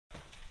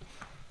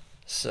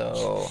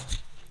So,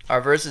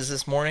 our verses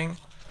this morning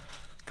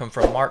come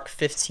from Mark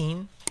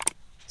 15,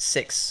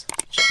 6,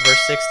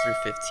 verse 6 through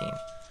 15.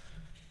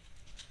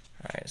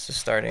 Alright, so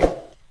starting.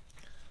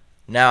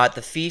 Now at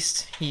the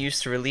feast he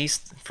used to release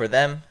for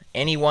them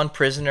any one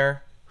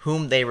prisoner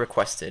whom they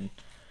requested.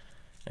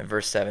 And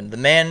verse 7. The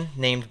man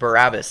named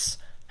Barabbas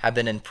had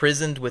been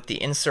imprisoned with the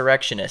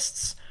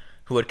insurrectionists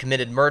who had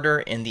committed murder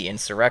in the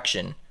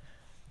insurrection.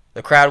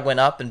 The crowd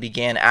went up and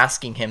began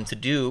asking him to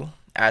do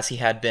as he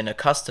had been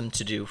accustomed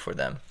to do for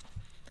them.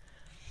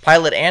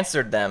 Pilate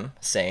answered them,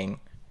 saying,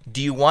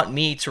 Do you want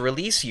me to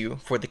release you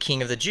for the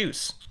king of the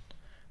Jews?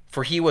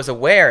 For he was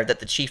aware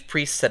that the chief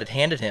priests had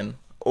handed him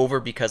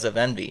over because of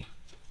envy.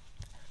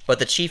 But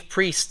the chief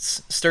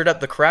priests stirred up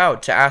the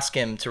crowd to ask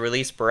him to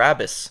release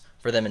Barabbas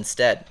for them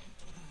instead.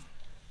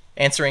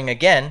 Answering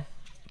again,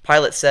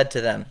 Pilate said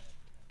to them,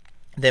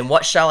 Then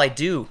what shall I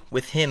do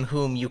with him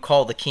whom you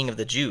call the king of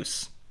the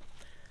Jews?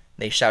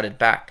 They shouted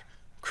back,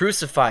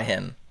 Crucify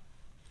him.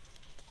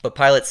 But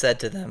Pilate said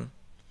to them,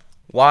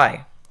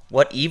 Why?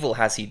 What evil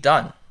has he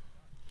done?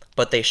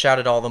 But they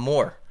shouted all the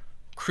more,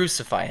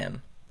 Crucify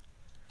him.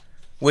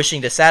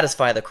 Wishing to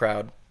satisfy the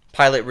crowd,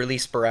 Pilate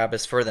released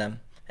Barabbas for them,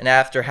 and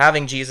after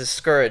having Jesus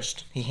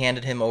scourged, he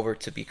handed him over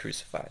to be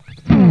crucified.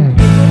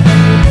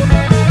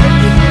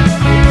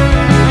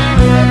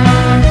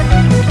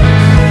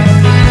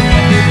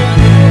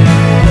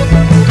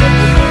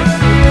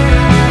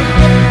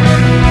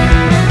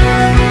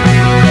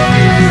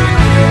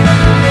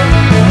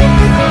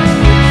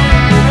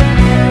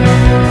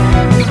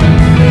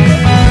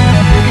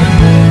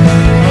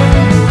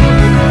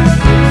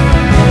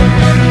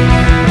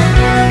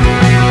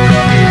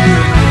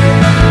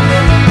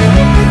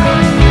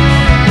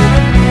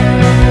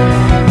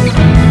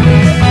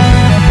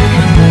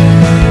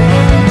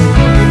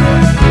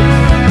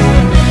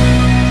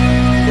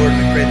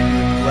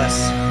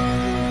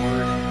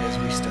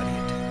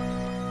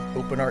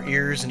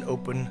 And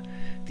open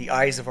the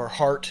eyes of our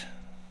heart.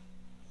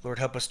 Lord,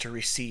 help us to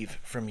receive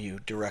from you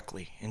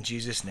directly. In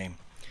Jesus' name,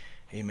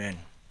 amen.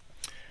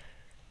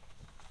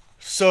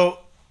 So,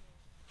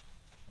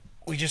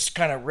 we just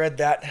kind of read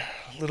that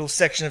little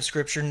section of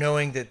Scripture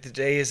knowing that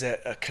today is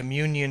a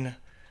communion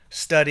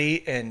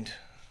study, and,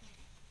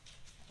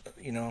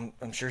 you know,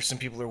 I'm sure some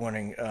people are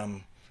wondering,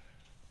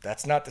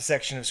 that's not the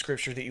section of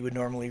Scripture that you would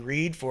normally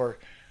read for,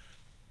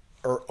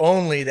 or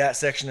only that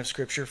section of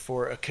Scripture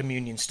for a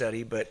communion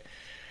study, but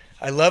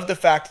I love the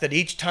fact that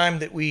each time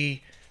that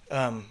we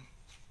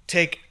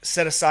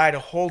set aside a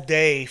whole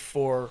day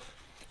for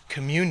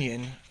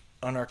communion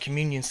on our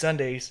communion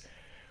Sundays,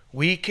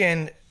 we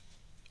can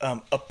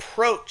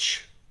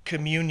approach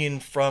communion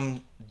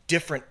from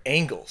different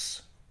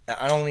angles.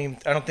 I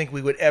don't think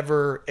we would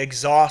ever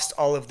exhaust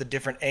all of the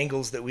different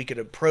angles that we could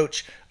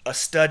approach a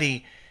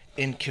study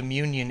in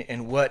communion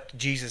and what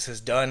Jesus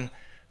has done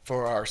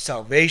for our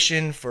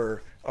salvation,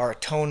 for our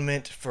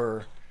atonement,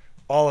 for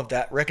all of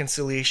that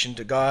reconciliation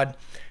to God.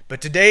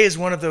 But today is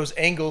one of those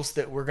angles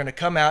that we're going to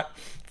come at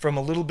from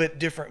a little bit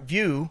different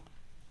view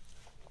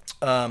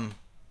than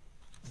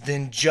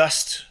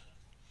just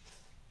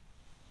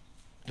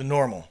the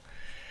normal.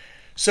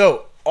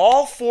 So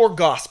all four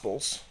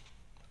gospels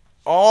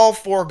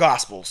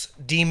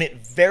deem it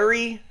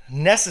very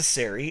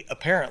necessary,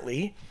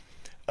 apparently,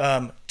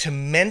 to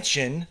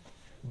mention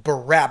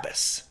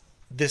Barabbas,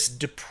 this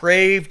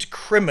depraved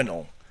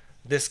criminal,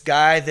 this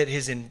guy that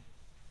has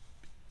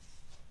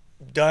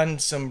done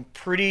some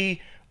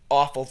pretty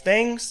awful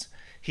things.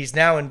 He's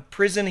now in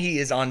prison. He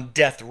is on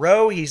death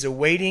row. He's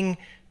awaiting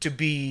to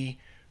be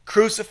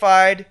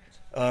crucified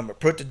or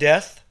put to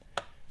death.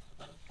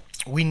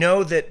 We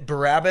know that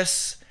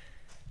Barabbas,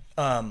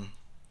 that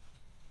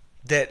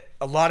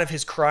a lot of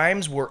his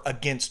crimes were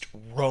against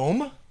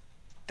Rome.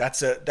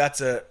 That's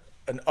an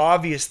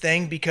obvious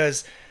thing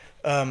because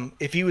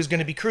if he was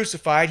going to be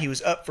crucified, he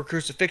was up for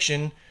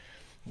crucifixion.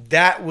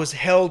 That was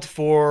held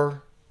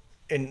for,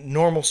 in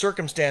normal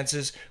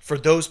circumstances, for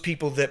those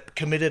people that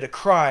committed a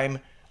crime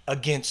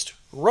against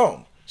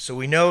Rome. So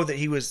we know that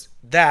he was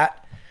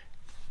that.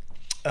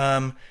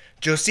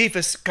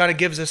 Josephus kind of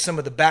gives us some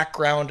of the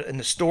background and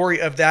the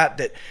story of that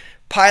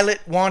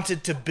Pilate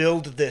wanted to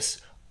build this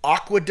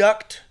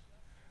aqueduct,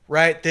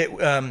 right,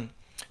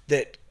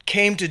 that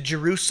came to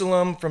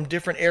Jerusalem from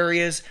different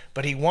areas,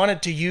 but he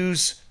wanted to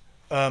use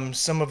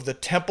some of the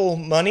temple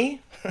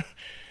money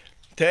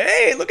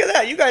hey, look at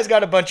that. You guys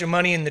got a bunch of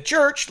money in the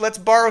church. Let's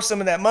borrow some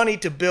of that money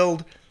to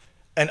build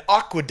an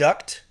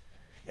aqueduct.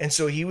 And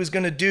so he was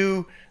going to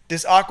do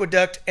this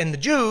aqueduct, and the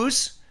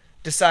Jews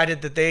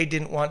decided that they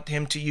didn't want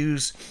him to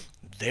use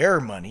their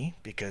money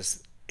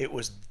because it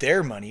was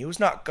their money. It was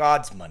not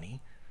God's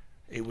money.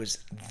 It was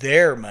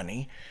their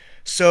money.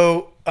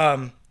 So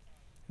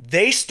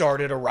they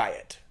started a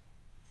riot.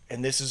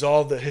 And this is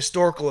all the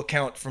historical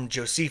account from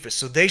Josephus.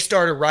 So they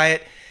start a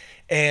riot,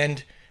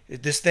 and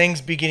this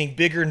thing's getting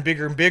bigger and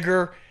bigger and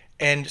bigger.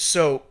 And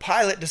so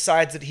Pilate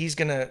decides that he's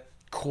going to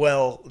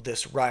quell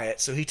this riot.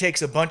 So he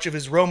takes a bunch of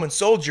his Roman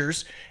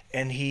soldiers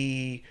and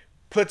he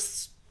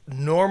puts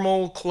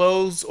normal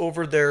clothes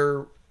over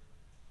their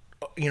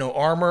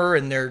armor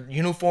and their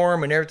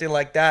uniform and everything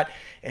like that.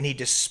 And he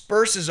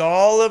disperses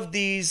all of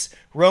these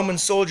Roman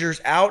soldiers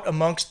out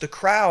amongst the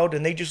crowd,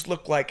 and they just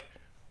look like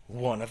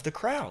one of the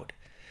crowd.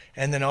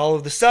 And then all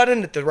of a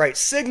sudden, at the right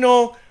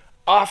signal,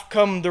 off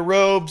come the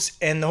robes,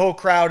 and the whole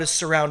crowd is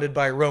surrounded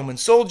by Roman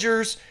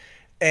soldiers,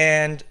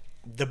 and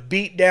the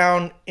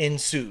beatdown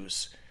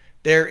ensues.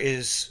 There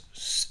is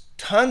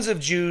tons of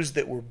Jews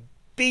that were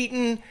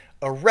beaten,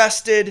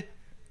 arrested,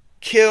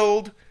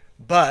 killed,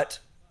 but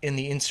in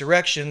the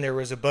insurrection, there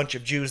was a bunch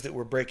of Jews that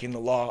were breaking the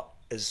law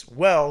as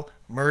well,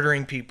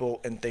 murdering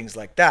people and things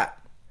like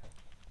that.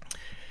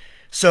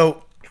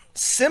 So,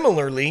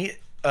 similarly,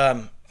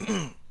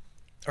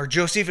 or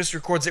Josephus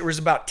records there was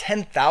about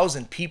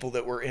 10,000 people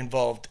that were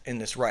involved in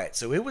this riot.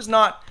 So it was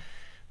not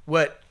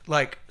what,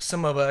 like,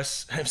 some of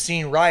us have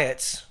seen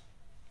riots,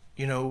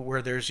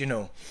 where there's,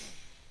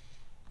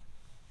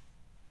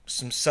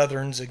 some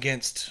Southerns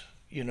against,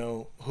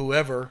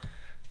 whoever,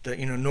 the,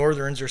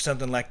 Northerns or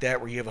something like that,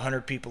 where you have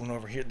 100 people, and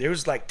over here, there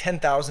was like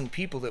 10,000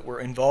 people that were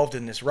involved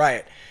in this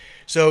riot.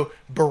 So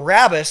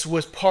Barabbas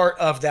was part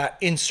of that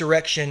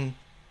insurrection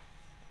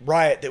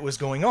riot that was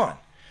going on.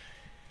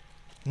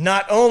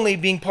 Not only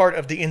being part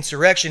of the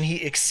insurrection,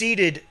 he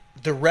exceeded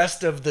the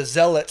rest of the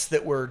zealots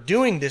that were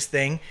doing this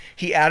thing.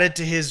 He added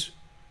to his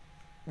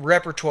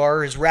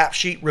repertoire, his rap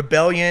sheet,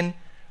 rebellion,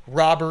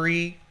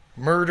 robbery,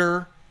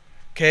 murder.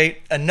 Okay,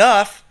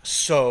 enough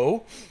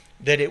so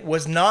that it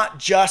was not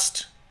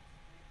just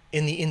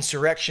in the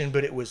insurrection,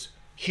 but it was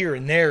here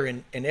and there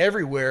and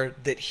everywhere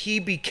that he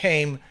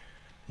became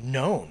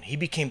known. He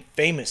became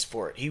famous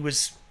for it. He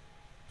was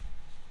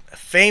a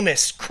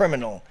famous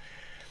criminal.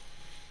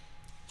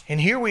 And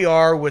here we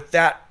are with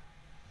that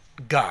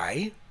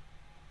guy,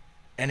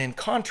 and in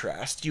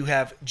contrast, you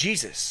have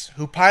Jesus,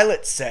 who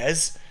Pilate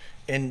says,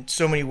 in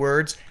so many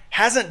words,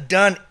 hasn't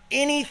done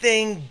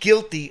anything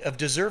guilty of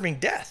deserving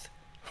death.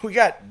 We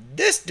got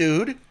this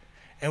dude,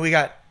 and we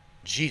got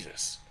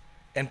Jesus.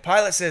 And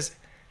Pilate says,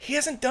 he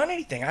hasn't done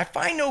anything. I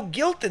find no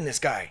guilt in this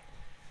guy.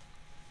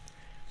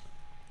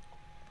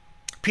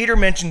 Peter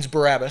mentions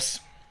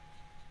Barabbas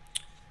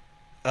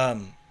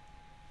in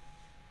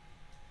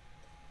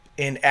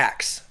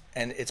Acts.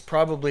 And it's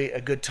probably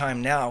a good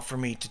time now for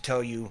me to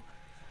tell you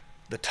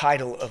the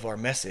title of our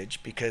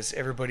message, because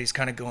everybody's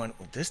kind of going,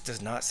 well, this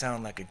does not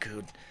sound like a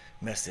good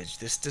message.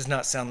 This does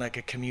not sound like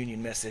a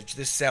communion message.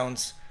 This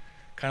sounds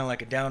kind of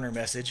like a downer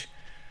message.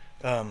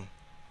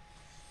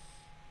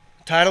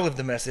 Title of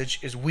the message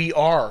is We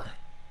Are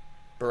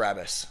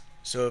Barabbas.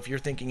 So if you're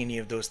thinking any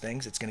of those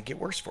things, it's going to get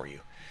worse for you.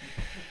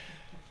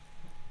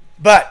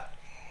 But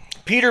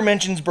Peter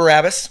mentions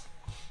Barabbas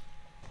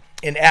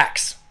in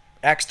Acts.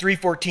 Acts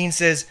 3:14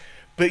 says,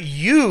 but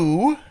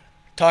you,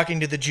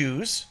 talking to the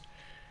Jews,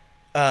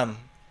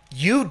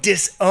 you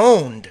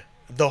disowned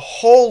the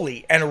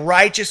holy and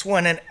righteous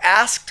one and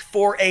asked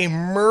for a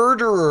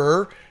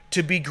murderer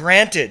to be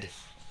granted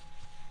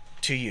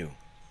to you.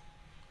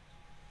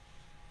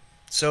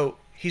 So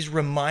he's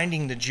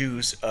reminding the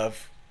Jews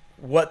of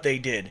what they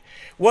did.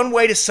 One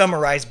way to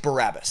summarize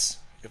Barabbas,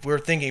 if we're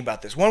thinking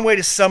about this, one way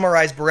to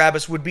summarize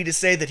Barabbas would be to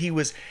say that he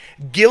was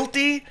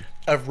guilty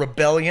of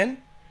rebellion,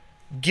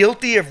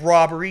 guilty of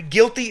robbery,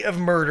 guilty of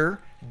murder,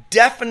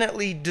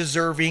 definitely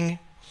deserving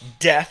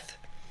death,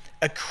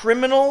 a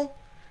criminal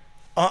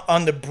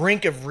on the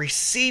brink of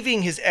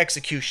receiving his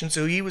execution.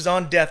 So he was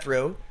on death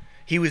row.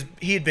 He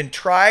had been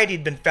tried.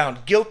 He'd been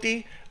found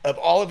guilty of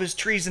all of his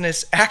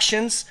treasonous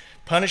actions.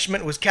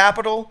 Punishment was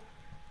capital,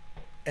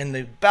 and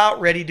about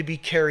ready to be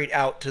carried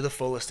out to the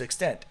fullest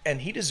extent.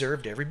 And he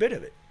deserved every bit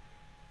of it,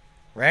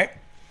 right?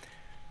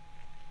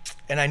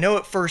 And I know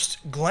at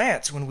first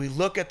glance, when we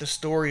look at the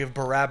story of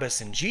Barabbas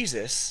and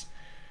Jesus,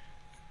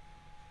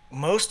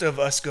 most of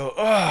us go,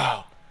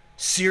 oh,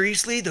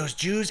 seriously? Those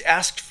Jews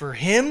asked for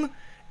him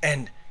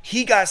and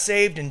he got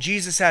saved and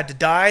Jesus had to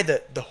die?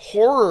 The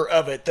horror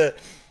of it,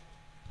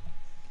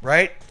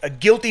 right? A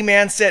guilty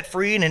man set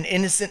free and an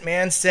innocent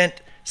man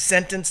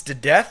sentenced to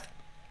death.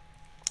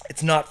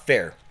 It's not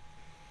fair.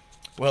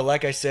 Well,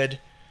 like I said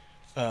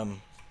a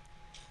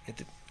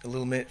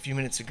few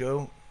minutes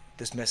ago,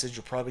 this message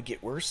will probably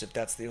get worse if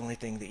that's the only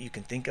thing that you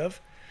can think of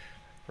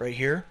right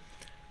here.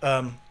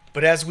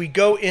 But as we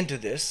go into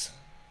this,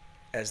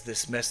 as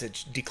this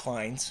message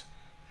declines,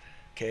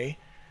 okay,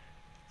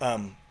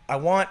 I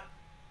want,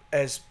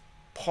 as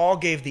Paul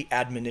gave the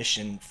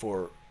admonition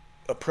for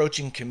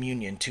approaching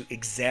communion, to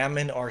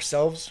examine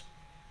ourselves.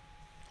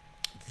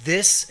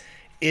 This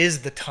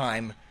is the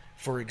time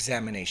for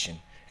examination.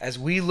 As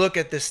we look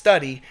at this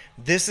study,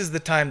 this is the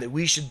time that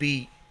we should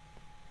be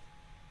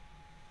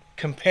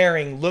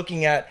comparing,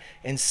 looking at,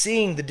 and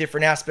seeing the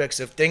different aspects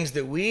of things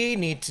that we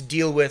need to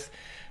deal with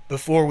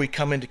before we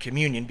come into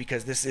communion,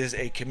 because this is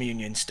a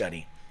communion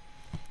study.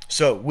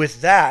 So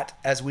with that,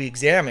 as we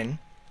examine,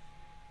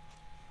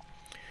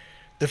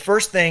 the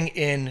first thing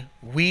in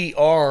We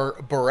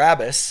Are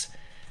Barabbas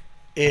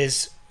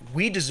is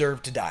we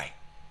deserve to die,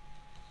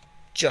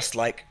 just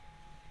like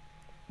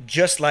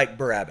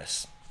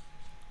Barabbas.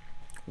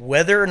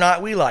 Whether or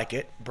not we like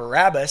it,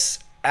 Barabbas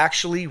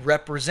actually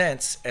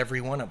represents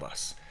every one of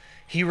us.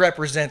 He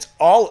represents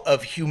all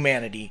of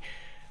humanity.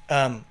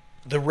 The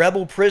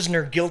rebel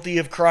prisoner guilty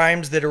of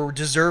crimes that are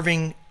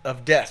deserving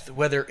of death,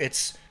 whether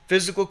it's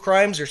physical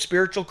crimes or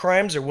spiritual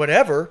crimes or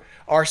whatever,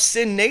 our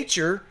sin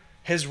nature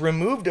has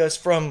removed us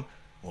from,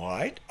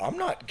 well, I'm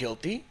not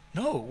guilty.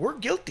 No, we're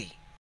guilty.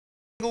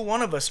 Every single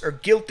one of us are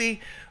guilty,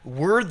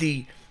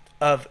 worthy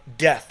of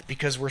death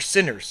because we're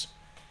sinners.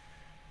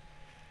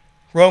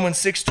 Romans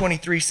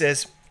 6:23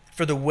 says,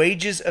 "For the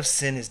wages of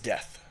sin is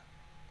death,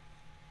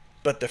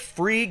 but the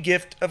free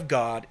gift of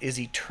God is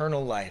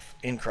eternal life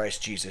in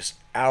Christ Jesus,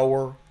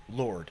 our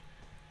Lord."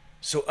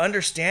 So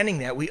understanding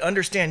that, we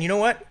understand, you know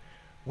what?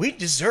 We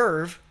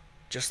deserve,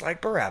 just like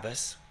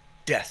Barabbas,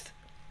 death.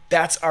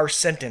 That's our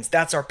sentence.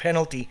 That's our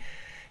penalty.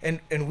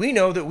 And we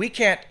know that we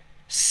can't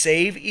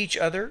save each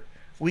other.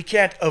 We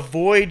can't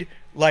avoid,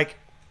 like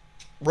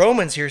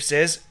Romans here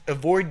says,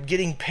 avoid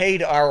getting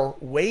paid our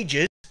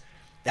wages.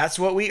 That's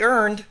what we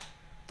earned.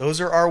 Those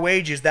are our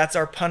wages. That's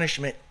our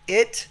punishment.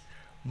 It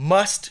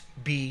must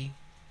be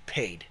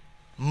paid.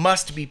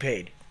 Must be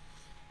paid.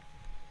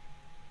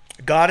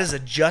 God is a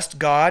just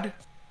God,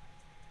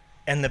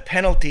 and the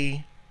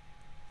penalty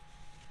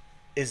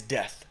is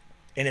death.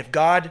 And if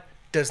God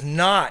does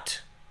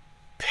not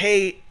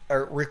pay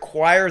or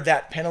require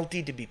that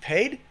penalty to be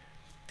paid,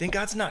 then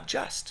God's not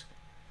just,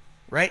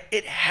 right?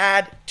 It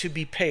had to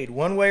be paid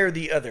one way or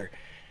the other.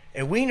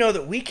 And we know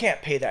that we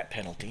can't pay that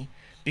penalty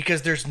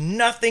because there's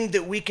nothing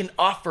that we can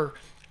offer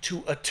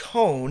to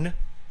atone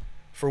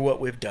for what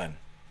we've done.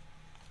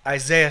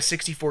 Isaiah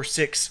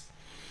 64:6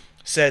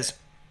 says,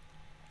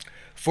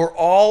 "For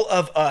all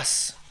of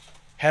us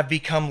have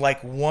become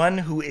like one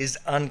who is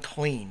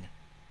unclean,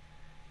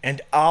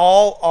 and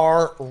all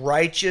our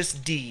righteous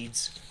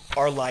deeds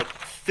are like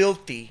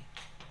filthy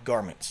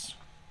garments."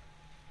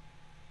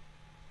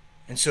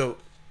 And so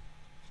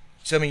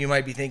some of you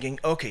might be thinking,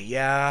 okay,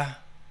 yeah,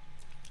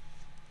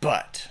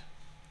 but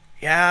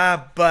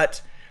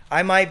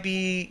I might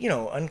be,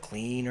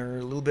 unclean or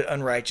a little bit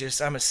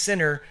unrighteous. I'm a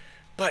sinner,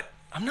 but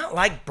I'm not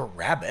like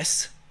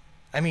Barabbas.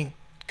 I mean,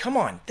 come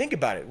on, think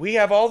about it. We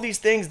have all these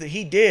things that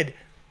he did.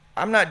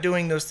 I'm not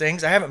doing those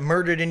things. I haven't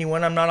murdered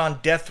anyone. I'm not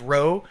on death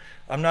row.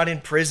 I'm not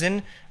in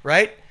prison,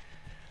 right?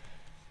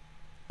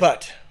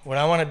 But what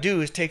I want to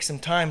do is take some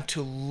time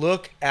to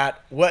look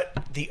at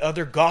what the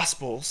other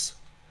Gospels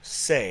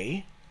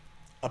say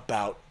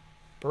about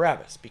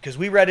Barabbas. Because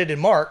we read it in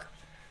Mark,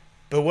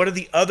 but what do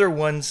the other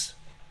ones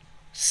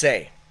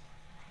say?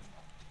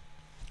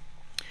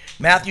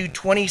 Matthew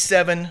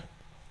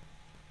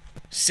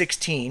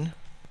 27:16.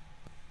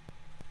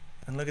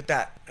 And look at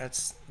that.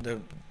 It's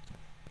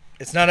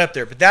not up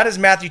there, but that is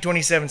Matthew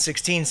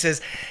 27:16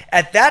 says,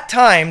 "At that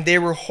time they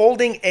were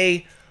holding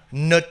a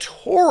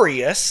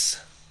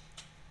notorious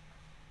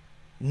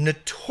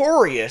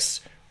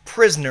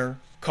prisoner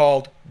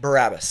called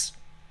Barabbas."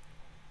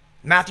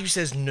 Matthew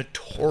says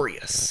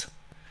notorious.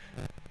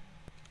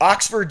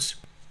 Oxford's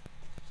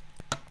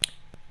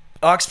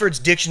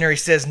dictionary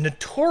says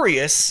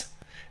notorious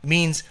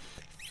means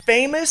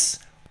famous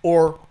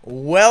or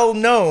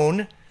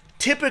well-known,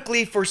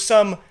 typically for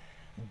some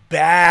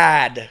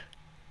bad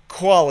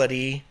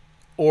quality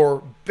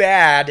or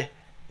bad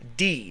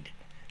deed.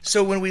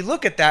 So when we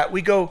look at that,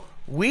 we go,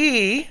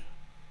 we,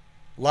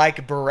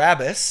 like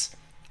Barabbas,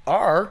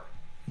 are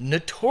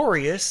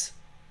notorious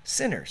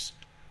sinners.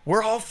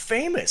 We're all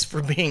famous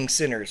for being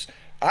sinners.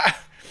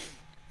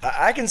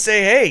 I can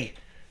say, hey,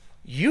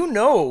 you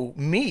know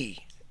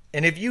me.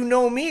 And if you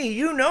know me,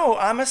 you know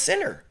I'm a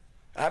sinner.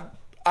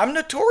 I'm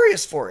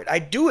notorious for it. I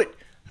do it.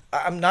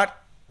 I'm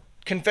not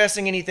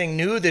confessing anything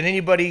new that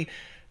anybody...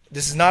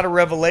 This is not a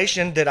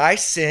revelation that I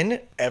sin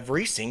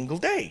every single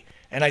day.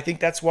 And I think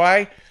that's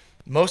why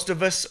most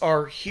of us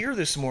are here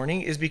this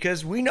morning, is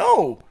because we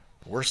know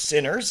we're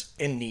sinners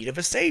in need of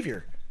a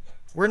Savior.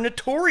 We're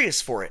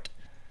notorious for it.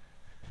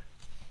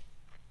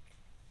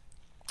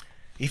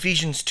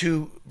 Ephesians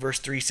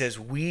 2:3 says,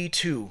 "We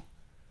too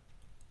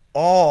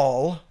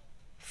all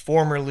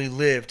formerly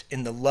lived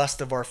in the lust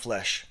of our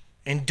flesh,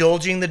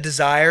 indulging the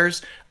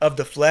desires of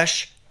the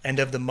flesh and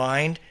of the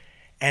mind,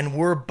 and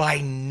were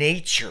by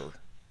nature,"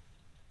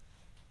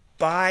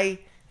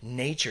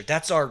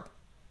 that's our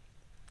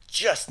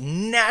just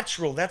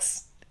natural,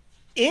 that's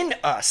in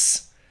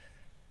us,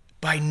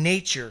 "by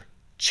nature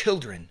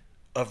children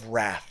of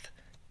wrath,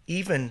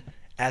 even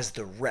as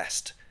the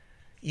rest."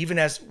 Even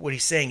as, what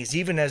he's saying is,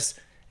 even as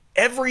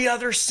every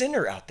other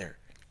sinner out there.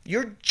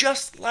 You're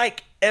just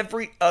like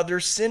every other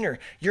sinner.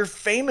 You're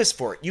famous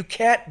for it. You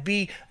can't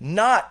be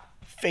not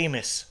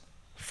famous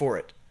for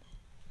it.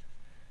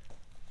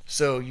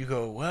 So you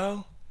go,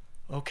 well,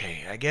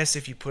 okay, I guess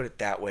if you put it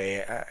that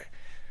way,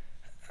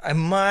 I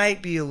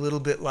might be a little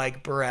bit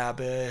like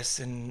Barabbas,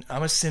 and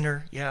I'm a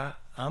sinner. Yeah,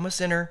 I'm a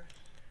sinner.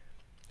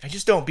 I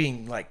just don't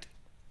I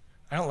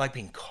don't like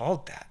being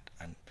called that.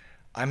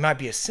 I might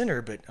be a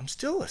sinner, but I'm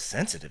still a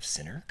sensitive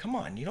sinner. Come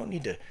on, you don't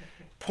need to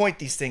point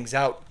these things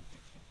out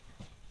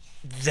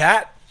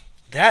that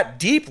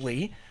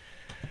deeply.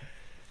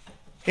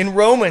 In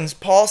Romans,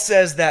 Paul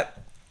says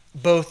that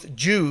both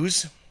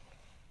Jews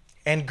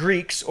and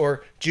Greeks,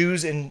 or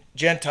Jews and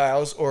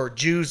Gentiles, or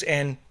Jews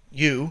and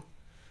you,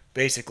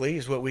 basically,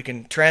 is what we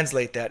can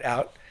translate that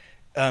out,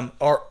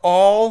 are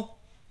all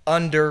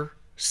under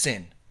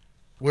sin.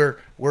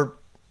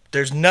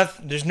 There's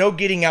no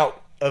getting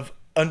out of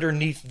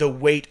underneath the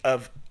weight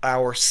of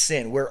our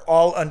sin. We're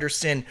all under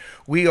sin.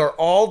 We are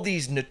all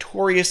these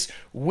notorious,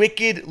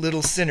 wicked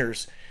little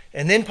sinners.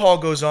 And then Paul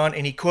goes on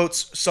and he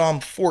quotes Psalm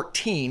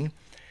 14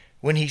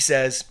 when he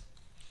says,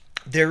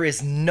 "There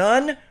is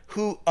none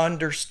who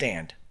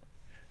understand.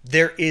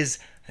 There is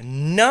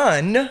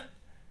none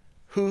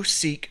who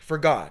seek for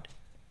God."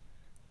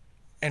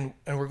 And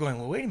we're going,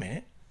 well, wait a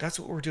minute. That's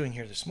what we're doing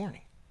here this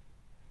morning.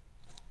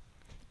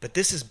 But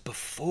this is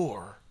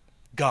before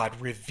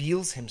God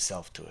reveals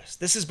himself to us.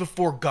 This is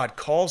before God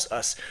calls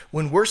us.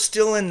 When we're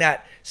still in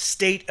that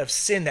state of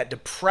sin, that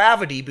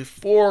depravity,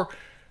 before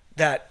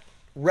that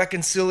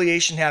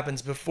reconciliation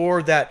happens,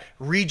 before that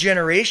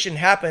regeneration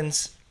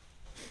happens,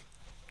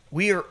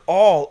 we are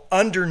all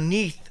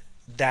underneath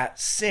that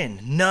sin.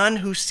 None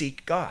who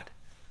seek God.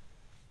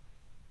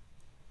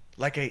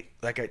 Like I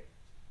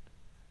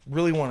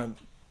really want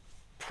to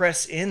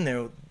press in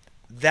there,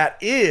 that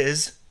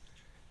is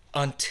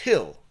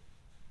until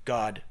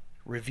God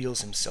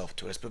reveals himself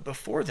to us. But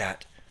before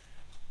that,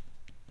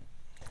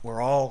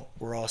 we're all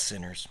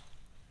sinners.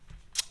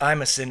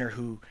 I'm a sinner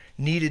who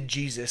needed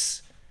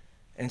Jesus,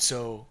 and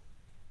so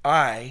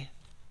I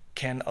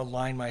can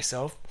align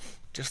myself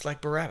just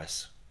like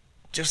Barabbas,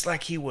 just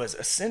like he was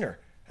a sinner,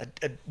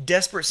 a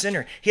desperate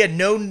sinner. He had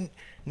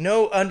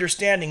no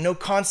understanding, no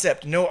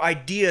concept, no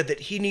idea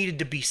that he needed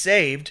to be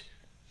saved,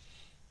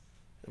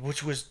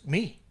 which was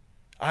me.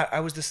 I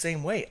was the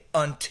same way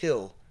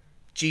until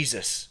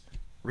Jesus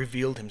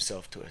revealed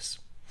himself to us.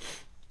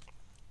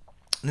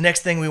 The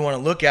next thing we want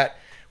to look at,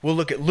 we'll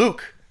look at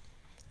Luke.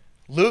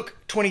 Luke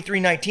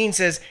 23:19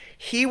 says,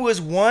 "He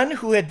was one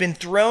who had been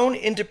thrown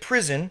into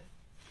prison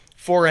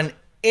for an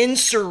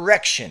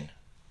insurrection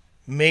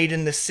made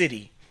in the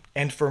city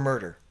and for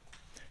murder."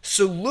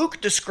 So Luke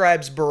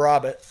describes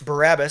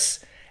Barabbas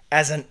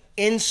as an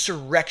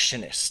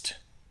insurrectionist.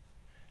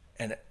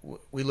 And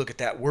we look at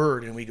that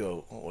word and we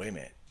go, oh, wait a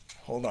minute,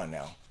 hold on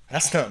now.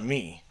 That's not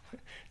me.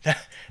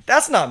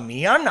 That's not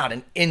me. I'm not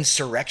an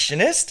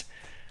insurrectionist.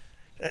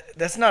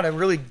 That's not a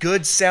really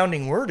good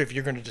sounding word if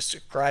you're going to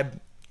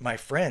describe my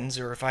friends,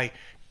 or if I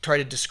try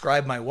to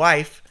describe my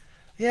wife.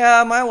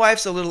 Yeah, my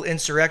wife's a little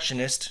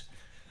insurrectionist,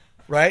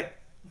 right?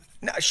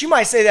 Now, she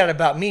might say that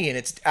about me, and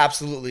it's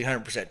absolutely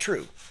 100%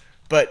 true.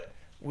 But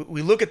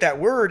we look at that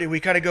word and we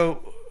kind of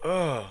go,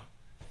 oh,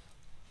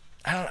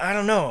 I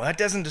don't know. That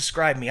doesn't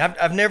describe me.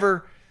 I've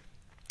never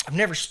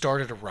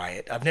started a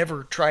riot. I've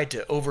never tried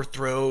to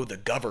overthrow the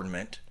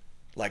government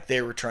like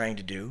they were trying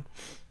to do.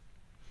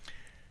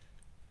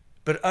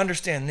 But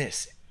understand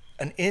this.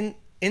 An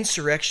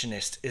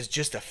insurrectionist is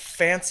just a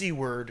fancy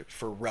word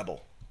for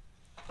rebel.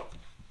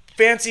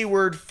 Fancy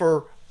word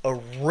for a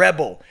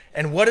rebel.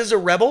 And what is a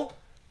rebel?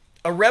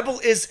 A rebel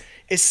is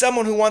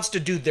someone who wants to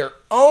do their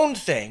own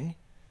thing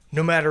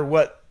no matter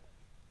what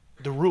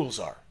the rules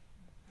are.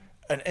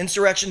 An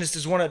insurrectionist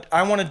is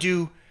I want to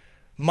do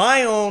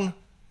my own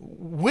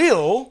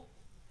will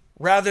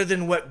rather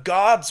than what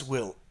God's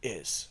will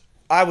is.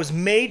 I was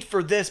made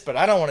for this, but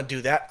I don't want to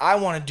do that. I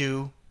want to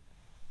do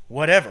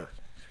whatever.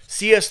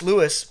 C.S.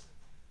 Lewis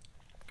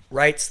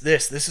writes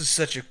this. This is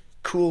such a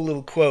cool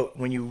little quote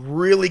when you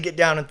really get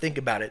down and think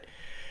about it.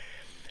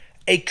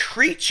 "A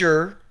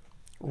creature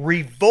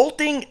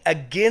revolting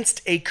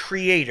against a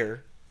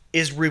creator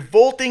is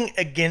revolting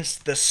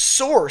against the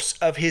source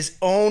of his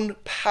own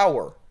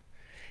power,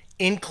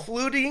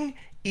 including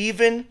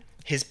even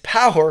his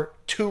power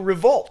to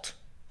revolt.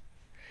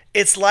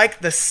 It's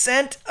like the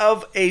scent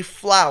of a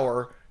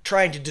flower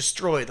trying to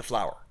destroy the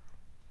flower."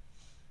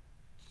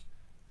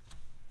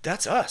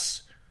 That's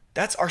us.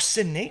 That's our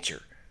sin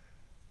nature.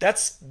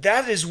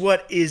 That is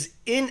what is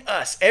in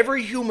us.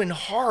 Every human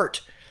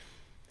heart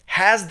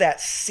has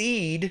that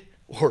seed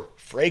or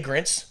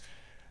fragrance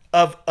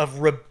of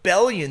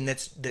rebellion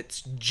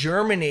that's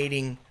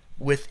germinating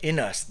within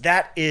us.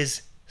 That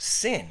is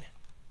sin.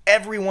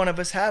 Every one of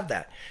us have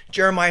that.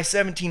 Jeremiah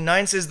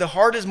 17:9 says, "The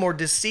heart is more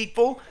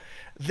deceitful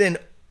than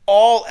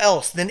all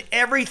else, than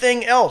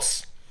everything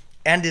else,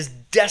 and is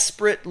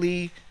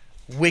desperately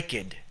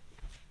wicked.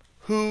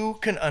 Who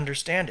can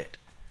understand it?"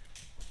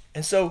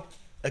 And so,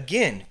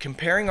 again,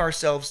 comparing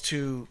ourselves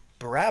to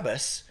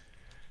Barabbas,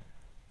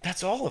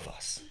 that's all of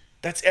us.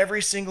 That's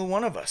every single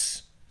one of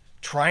us.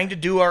 Trying to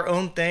do our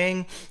own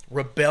thing,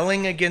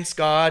 rebelling against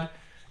God.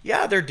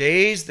 Yeah, there are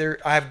days,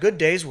 I have good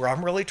days where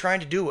I'm really trying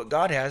to do what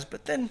God has,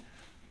 but then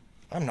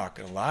I'm not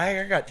going to lie,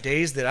 I got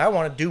days that I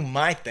want to do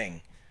my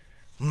thing.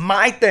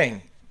 My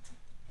thing.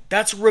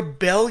 That's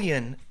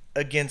rebellion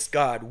against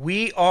God.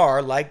 We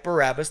are, like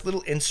Barabbas,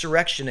 little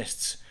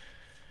insurrectionists.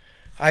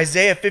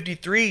 Isaiah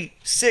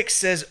 53:6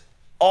 says,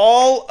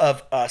 "All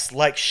of us,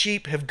 like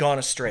sheep, have gone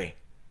astray.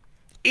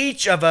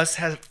 Each of us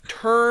has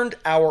turned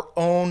our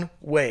own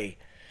way.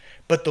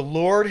 But the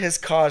Lord has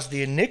caused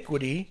the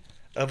iniquity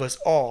of us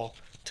all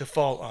to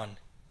fall on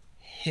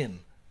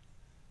him.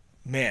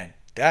 Man,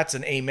 that's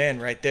an amen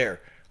right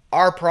there.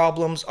 Our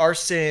problems, our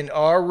sin,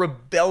 our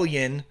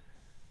rebellion,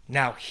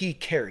 now he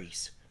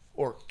carries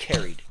or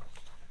carried.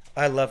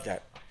 I love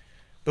that.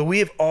 But we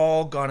have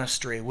all gone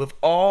astray. We've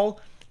all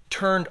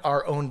turned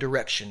our own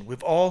direction.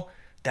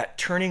 That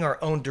turning our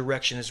own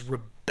direction is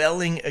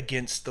rebelling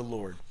against the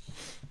Lord.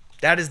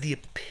 That is the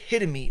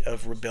epitome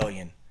of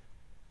rebellion.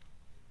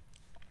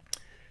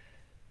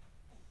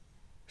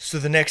 So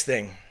the next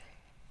thing,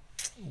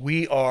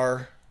 we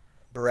are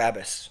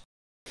Barabbas.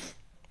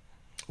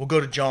 We'll go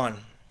to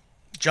John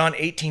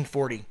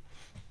 18:40.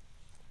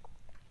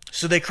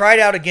 So they cried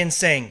out again,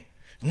 saying,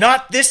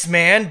 "Not this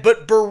man,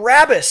 but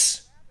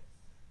Barabbas."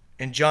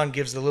 And John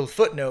gives the little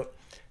footnote.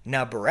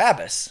 Now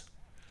Barabbas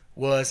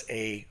was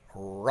a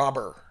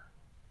robber.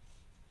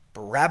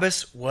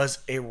 Barabbas was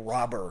a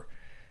robber.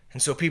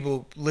 And so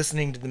people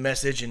listening to the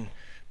message and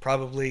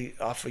probably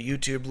off of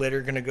YouTube later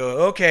are going to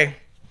go, okay,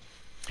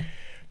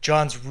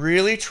 John's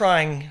really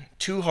trying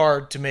too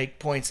hard to make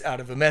points out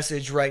of a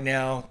message right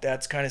now.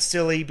 That's kind of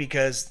silly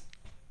because,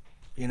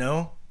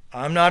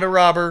 I'm not a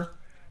robber.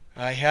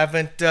 I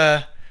haven't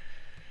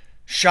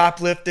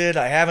shoplifted.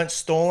 I haven't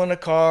stolen a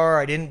car.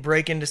 I didn't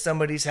break into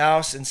somebody's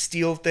house and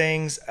steal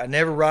things. I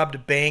never robbed a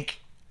bank.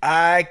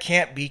 I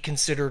can't be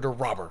considered a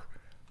robber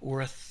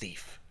or a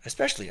thief.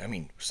 Especially,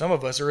 some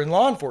of us are in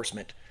law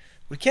enforcement.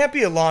 We can't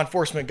be a law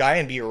enforcement guy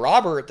and be a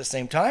robber at the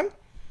same time.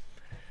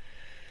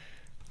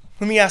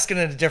 Let me ask it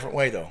in a different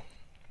way, though.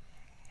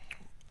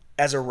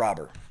 As a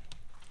robber,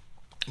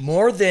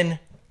 more than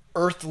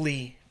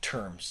earthly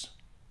terms,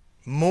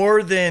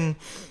 more than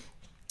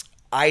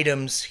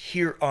items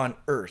here on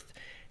earth,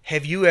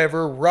 have you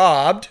ever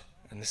robbed,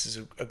 and this is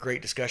a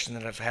great discussion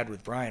that I've had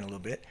with Brian a little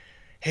bit,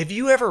 have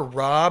you ever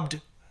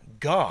robbed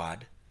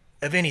God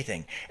of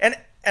anything? And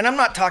I'm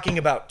not talking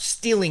about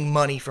stealing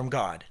money from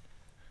God,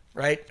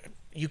 right?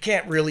 You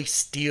can't really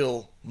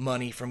steal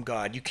money from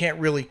God. You can't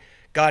really,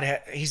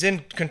 he's in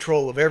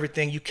control of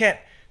everything. You can't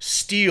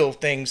steal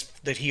things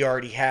that he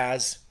already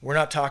has. We're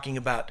not talking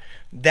about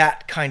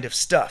that kind of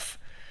stuff.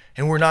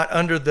 And we're not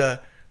under the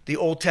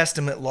Old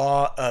Testament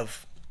law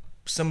of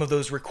some of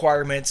those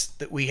requirements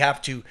that we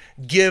have to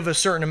give a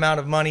certain amount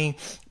of money,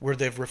 where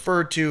they've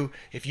referred to,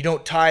 if you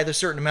don't tithe a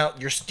certain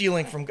amount, you're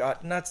stealing from God.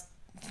 And that's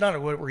not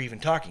what we're even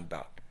talking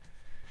about.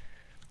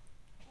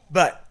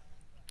 But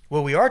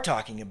what we are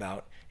talking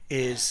about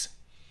is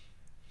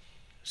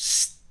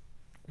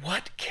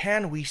what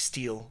can we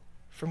steal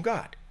from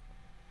God?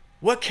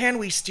 What can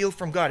we steal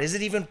from God? Is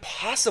it even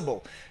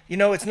possible?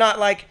 It's not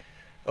like,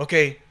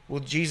 okay, well,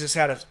 Jesus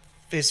had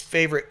his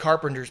favorite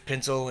carpenter's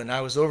pencil and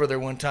I was over there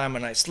one time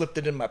and I slipped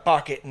it in my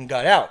pocket and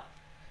got out,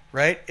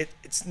 right?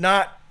 It's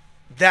not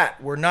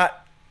that. We're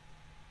not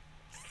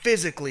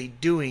physically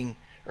doing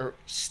or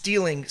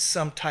stealing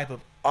some type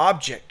of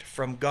object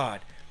from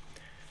God.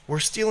 We're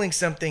stealing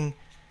something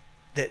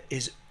that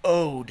is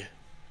owed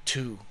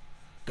to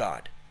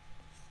God.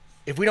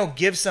 If we don't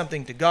give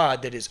something to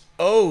God that is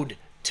owed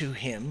to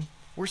him,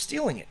 we're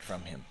stealing it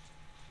from him.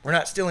 We're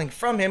not stealing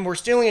from him, we're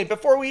stealing it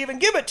before we even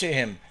give it to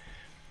him.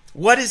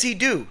 What does he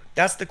do?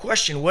 That's the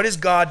question. What does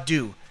God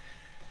do?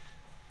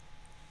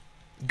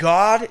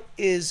 God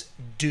is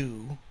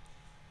due,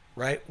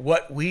 right?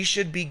 What we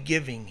should be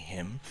giving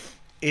him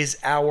is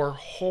our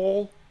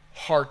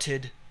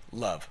wholehearted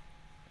love.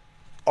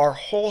 Our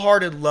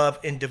wholehearted love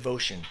and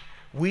devotion.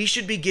 We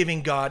should be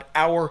giving God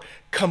our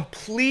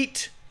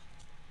complete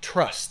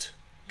trust,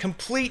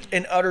 complete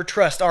and utter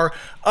trust, our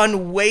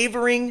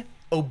unwavering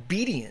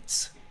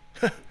obedience.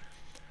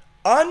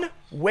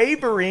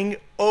 Unwavering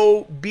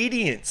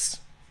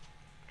obedience.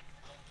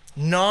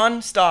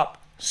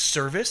 Non-stop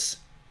service.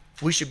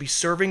 We should be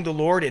serving the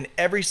Lord in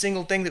every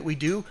single thing that we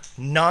do,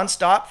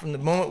 non-stop, from the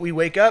moment we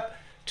wake up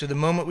to the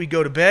moment we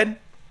go to bed.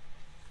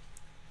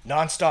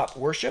 Non-stop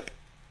worship.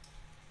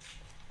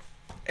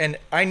 And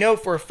I know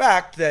for a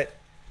fact that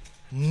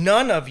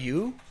none of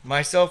you,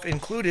 myself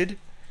included,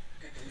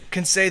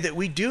 can say that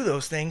we do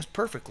those things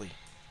perfectly,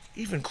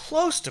 even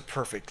close to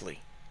perfectly,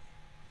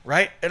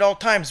 right? At all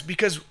times,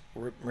 because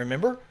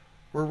remember,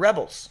 we're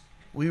rebels.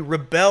 We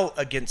rebel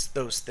against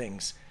those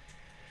things.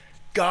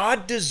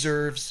 God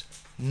deserves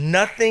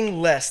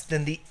nothing less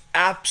than the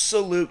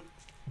absolute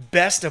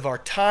best of our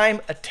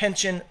time,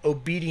 attention,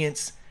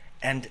 obedience,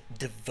 and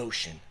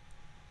devotion.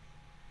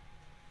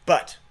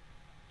 But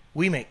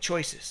we make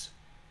choices.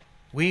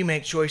 We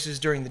make choices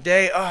during the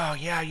day. Oh,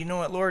 yeah, you know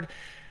what, Lord?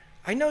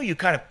 I know you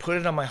kind of put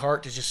it on my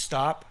heart to just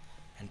stop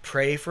and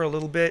pray for a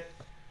little bit.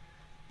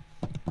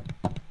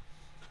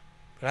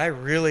 But I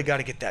really got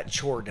to get that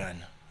chore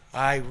done.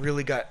 I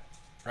really got,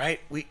 right?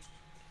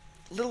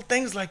 Little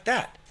things like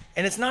that.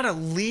 And it's not a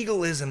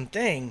legalism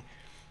thing,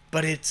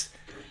 but it's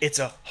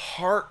a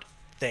heart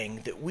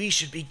thing that we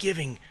should be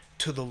giving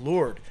to the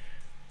Lord.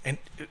 And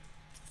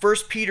 1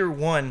 Peter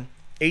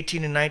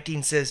 1:18 and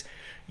 19 says,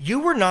 "You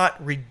were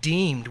not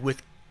redeemed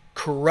with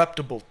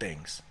corruptible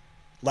things,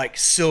 like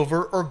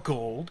silver or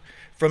gold,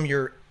 from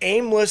your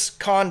aimless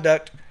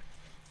conduct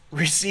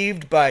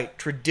received by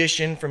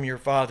tradition from your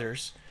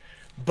fathers,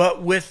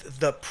 but with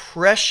the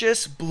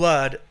precious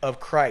blood of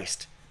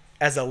Christ,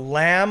 as a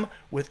lamb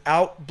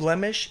without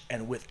blemish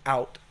and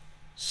without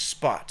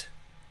spot.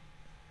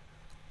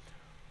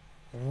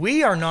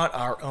 We are not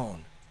our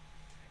own.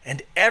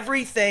 And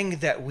everything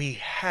that we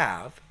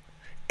have,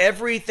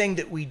 everything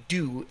that we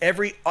do,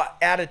 every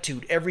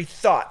attitude, every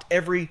thought,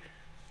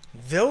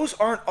 those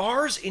aren't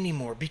ours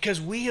anymore because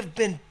we have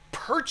been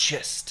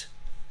purchased.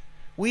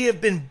 We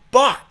have been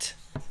bought.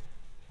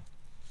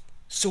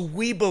 So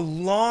we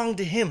belong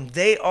to Him.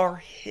 They are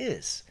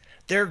His.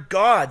 They're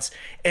God's.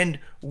 And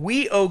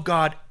we owe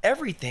God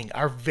everything,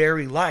 our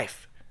very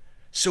life.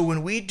 So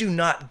when we do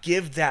not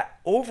give that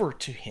over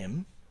to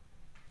Him,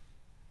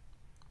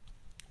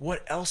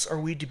 what else are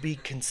we to be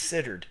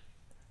considered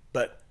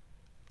but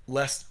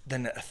less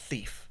than a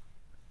thief,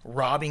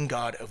 robbing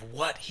God of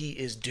what He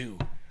is due,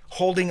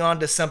 holding on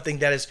to something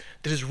that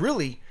is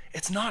really,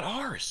 it's not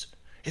ours.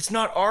 It's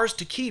not ours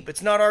to keep.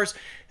 It's not ours.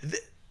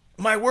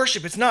 My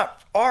worship, it's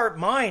not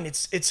mine.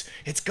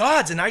 It's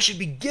God's, and I should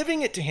be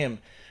giving it to Him.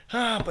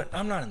 But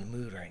I'm not in the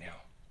mood right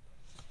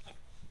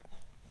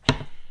now.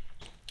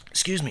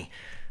 Excuse me.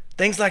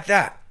 Things like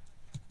that.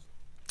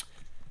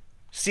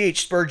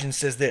 C.H. Spurgeon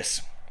says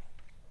this: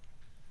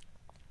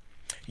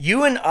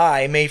 you and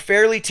I may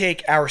fairly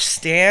take our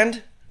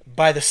stand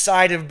by the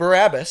side of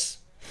Barabbas.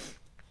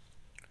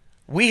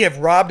 We have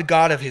robbed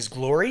God of His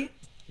glory.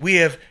 We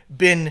have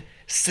been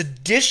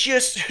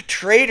seditious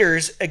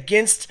traitors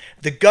against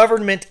the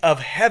government of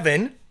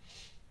heaven.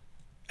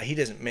 He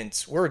doesn't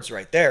mince words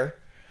right there.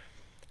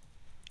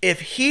 If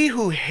he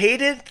who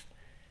hated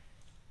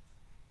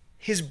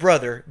his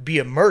brother be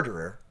a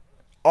murderer,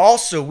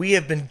 also we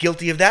have been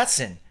guilty of that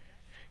sin.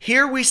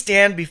 Here we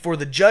stand before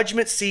the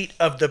judgment seat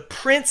of the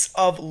Prince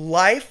of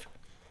Life,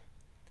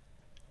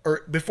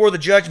 or before the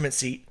judgment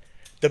seat.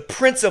 The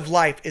Prince of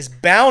Life is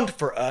bound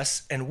for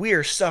us, and we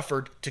are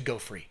suffered to go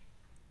free.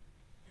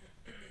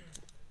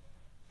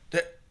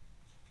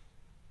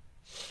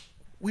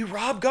 We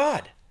rob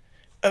God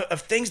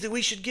of things that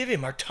we should give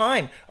Him, our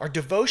time, our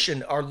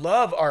devotion, our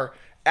love, our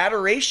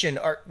adoration,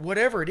 our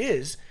whatever it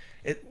is.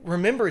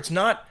 Remember, it's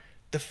not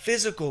the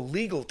physical,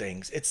 legal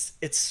things.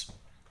 It's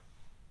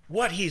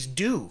what He's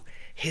due,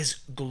 His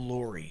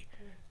glory.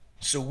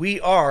 So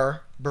we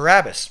are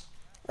Barabbas,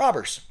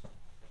 robbers.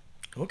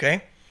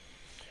 Okay,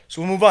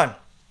 so we'll move on.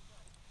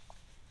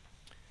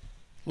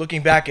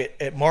 Looking back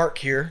at Mark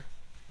here,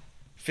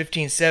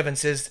 15:7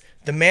 says,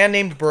 the man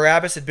named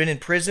Barabbas had been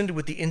imprisoned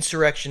with the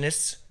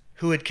insurrectionists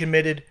who had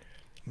committed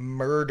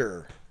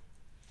murder.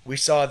 We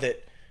saw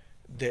that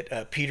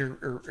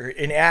Peter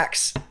in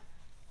Acts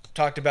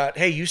talked about,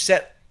 hey, you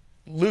set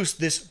loose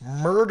this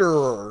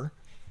murderer.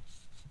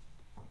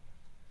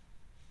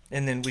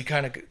 And then we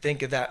kind of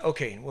think of that,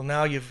 okay, well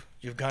now you've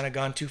kind of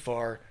gone too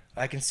far.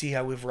 I can see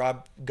how we've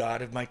robbed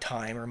God of my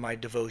time or my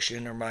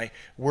devotion or my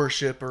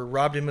worship, or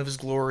robbed Him of His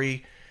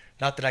glory.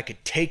 Not that I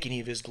could take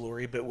any of His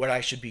glory, but what I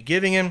should be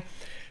giving Him.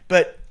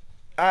 But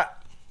I've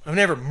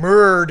never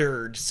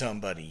murdered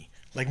somebody,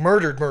 like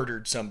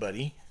murdered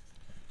somebody,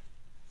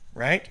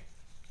 right?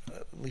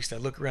 At least I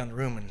look around the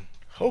room and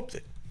hope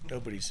that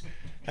nobody's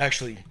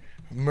actually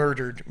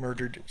murdered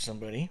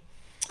somebody.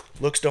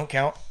 Looks don't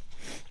count.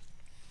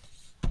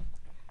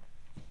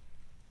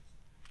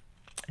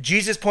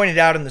 Jesus pointed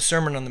out in the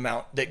Sermon on the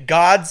Mount that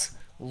God's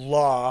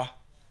law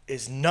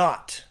is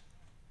not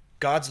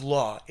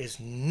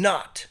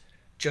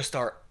just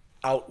our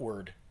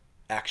outward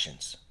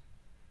actions.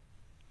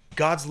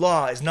 God's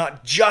law is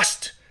not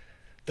just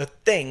the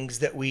things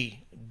that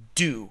we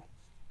do.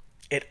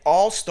 It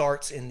all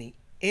starts in the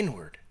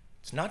inward.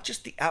 It's not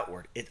just the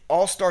outward. It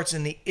all starts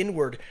in the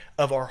inward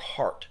of our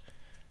heart.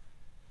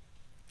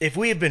 If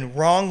we have been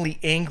wrongly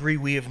angry,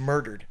 we have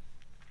murdered.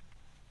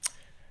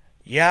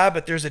 Yeah,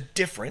 but there's a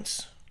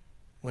difference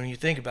when you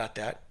think about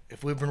that.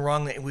 If we've been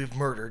wrongly, we've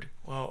murdered.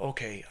 Well,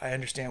 okay, I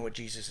understand what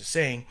Jesus is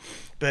saying,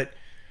 but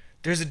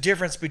there's a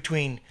difference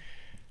between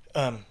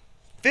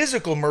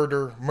physical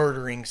murder,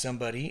 murdering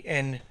somebody,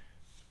 and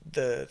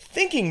the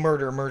thinking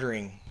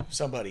murdering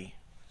somebody,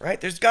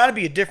 right? There's got to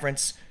be a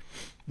difference.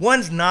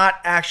 One's not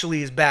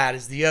actually as bad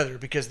as the other,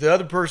 because the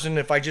other person,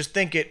 if I just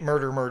think it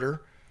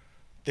murder,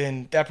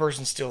 then that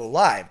person's still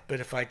alive. But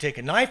if I take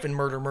a knife and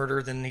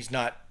murder, then he's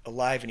not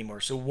alive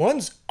anymore. So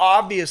one's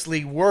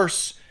obviously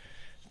worse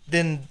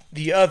than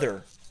the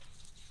other.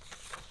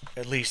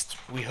 At least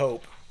we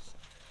hope.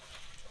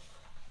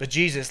 But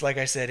Jesus, like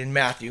I said in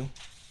Matthew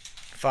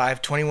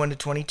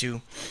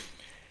 5:21-22,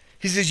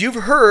 He says, you've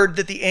heard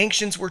that the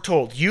ancients were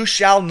told, you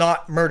shall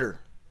not murder.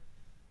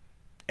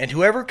 And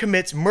whoever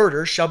commits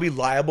murder shall be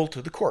liable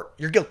to the court.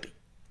 You're guilty.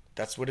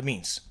 That's what it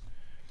means.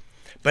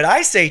 But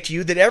I say to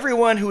you that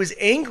everyone who is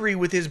angry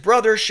with his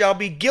brother shall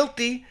be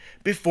guilty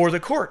before the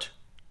court.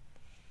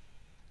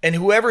 And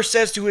whoever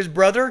says to his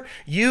brother,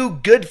 you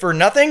good for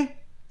nothing.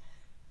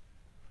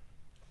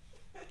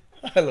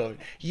 I love it.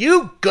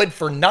 You good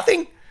for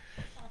nothing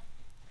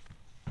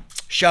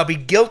shall be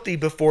guilty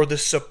before the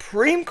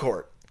Supreme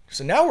Court.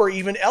 So now we're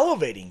even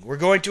elevating. We're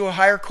going to a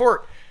higher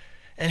court.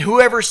 And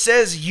whoever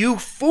says, you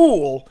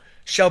fool,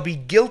 shall be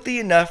guilty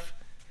enough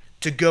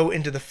to go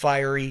into the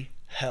fiery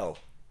hell.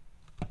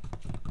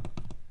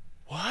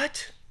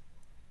 What?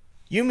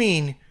 You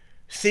mean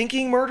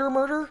thinking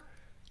murder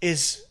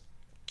is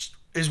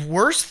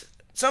worse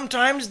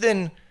sometimes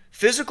than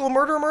physical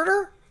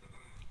murder?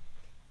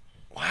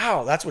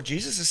 Wow, that's what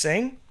Jesus is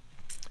saying.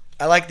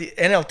 I like the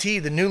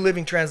NLT, the New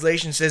Living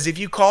Translation says, if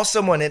you call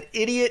someone an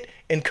idiot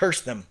and curse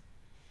them.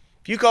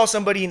 If you call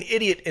somebody an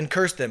idiot and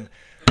curse them,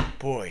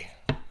 boy,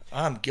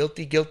 I'm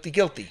guilty.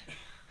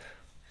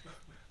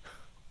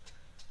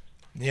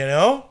 You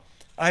know?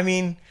 I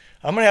mean,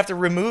 I'm going to have to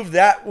remove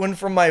that one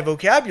from my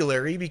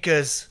vocabulary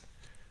because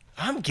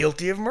I'm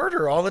guilty of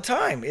murder all the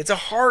time. It's a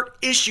heart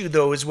issue,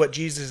 though, is what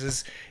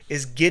Jesus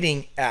is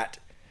getting at.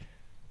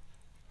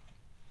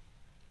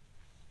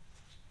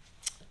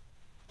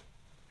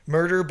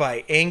 Murder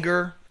by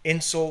anger,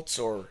 insults,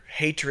 or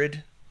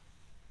hatred.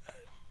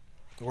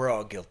 We're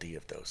all guilty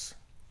of those.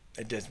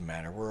 It doesn't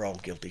matter. We're all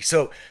guilty.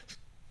 So,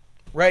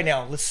 right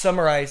now, let's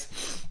summarize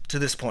to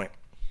this point.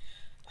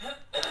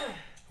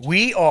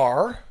 We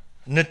are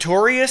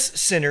notorious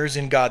sinners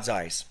in God's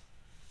eyes,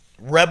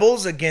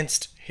 rebels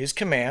against his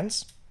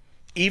commands.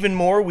 Even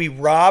more, we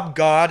rob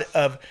God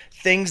of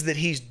things that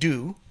he's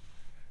due.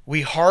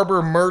 We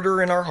harbor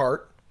murder in our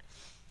heart.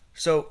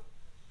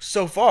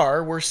 So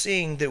far, we're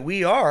seeing that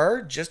we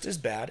are just as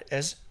bad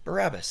as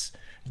Barabbas,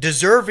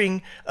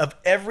 deserving of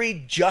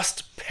every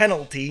just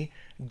penalty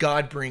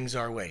God brings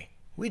our way.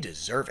 We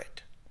deserve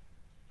it.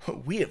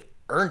 We have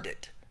earned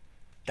it.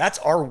 That's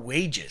our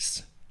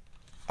wages.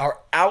 Our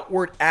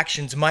outward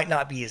actions might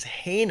not be as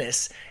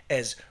heinous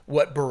as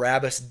what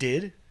Barabbas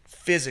did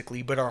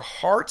physically, but our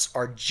hearts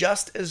are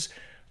just as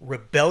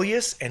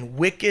rebellious and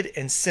wicked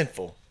and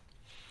sinful.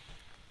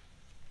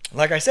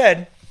 Like I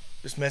said,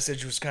 this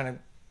message was kind of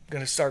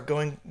going to start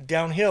going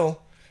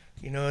downhill.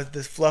 You know,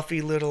 the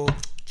fluffy little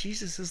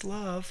Jesus is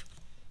love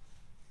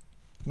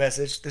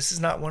message. This is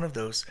not one of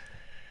those.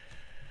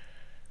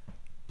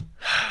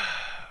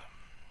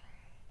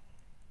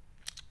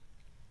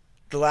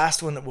 The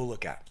last one that we'll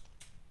look at.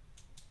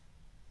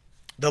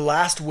 The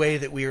last way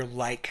that we are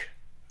like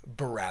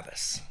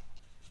Barabbas.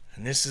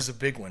 And this is a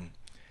big one.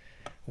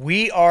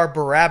 We are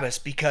Barabbas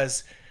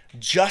because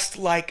just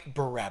like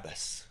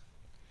Barabbas,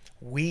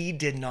 we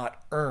did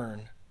not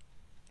earn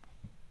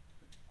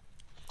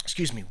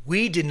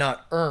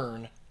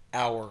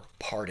our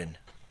pardon.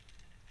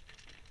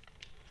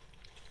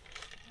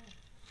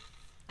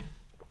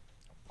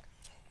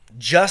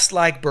 Just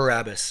like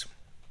Barabbas,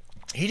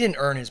 he didn't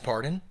earn his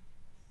pardon.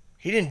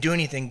 He didn't do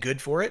anything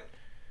good for it.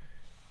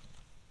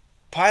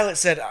 Pilate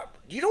said,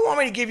 you don't want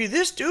me to give you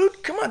this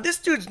dude? Come on, this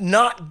dude's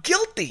not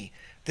guilty.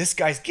 This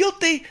guy's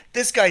guilty.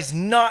 This guy's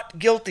not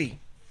guilty.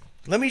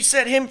 Let me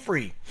set him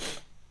free.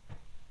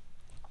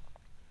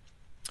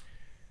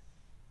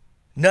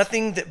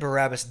 Nothing that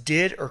Barabbas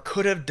did or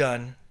could have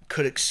done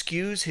could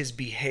excuse his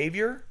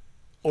behavior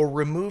or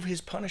remove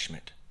his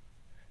punishment.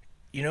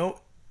 You know,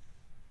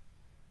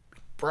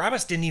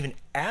 Barabbas didn't even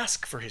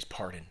ask for his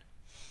pardon.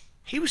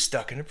 He was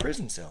stuck in a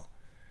prison cell.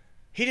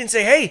 He didn't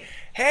say,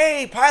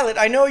 hey, Pilate,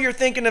 I know you're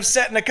thinking of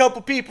setting a couple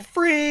people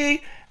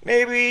free.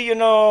 Maybe,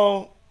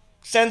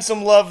 send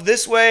some love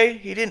this way.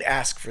 He didn't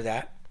ask for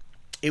that.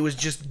 It was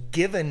just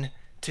given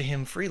to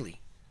him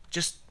freely.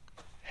 Just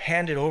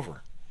hand it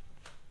over.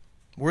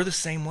 We're the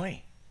same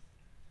way.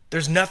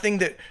 There's nothing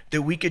that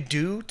we could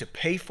do to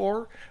pay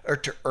for or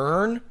to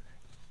earn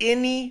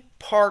any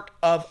part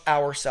of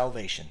our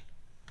salvation.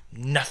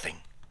 Nothing.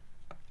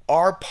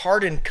 Our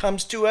pardon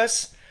comes to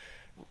us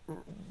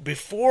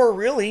before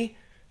we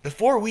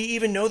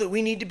even know that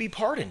we need to be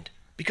pardoned,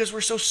 because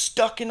we're so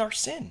stuck in our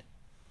sin.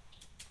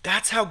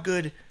 That's how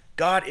good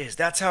God is.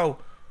 That's how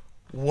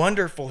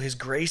wonderful his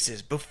grace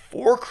is.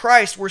 Before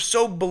Christ, we're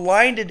so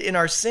blinded in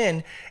our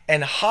sin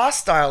and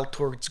hostile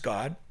towards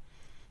God.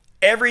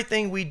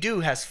 Everything we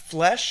do has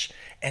flesh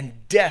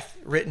and death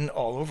written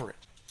all over it.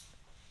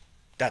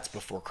 That's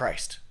before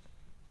Christ.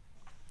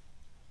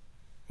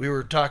 We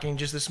were talking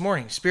just this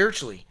morning,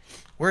 spiritually.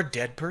 We're a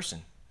dead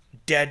person.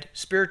 Dead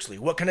spiritually.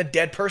 What can a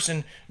dead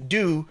person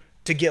do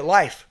to get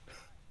life?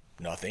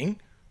 Nothing.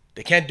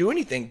 They can't do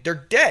anything. They're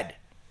dead.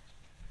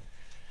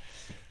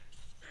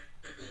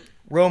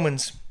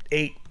 Romans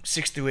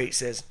 8:6-8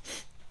 says,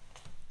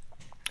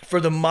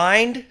 "For the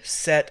mind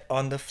set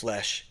on the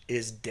flesh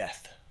is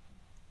death,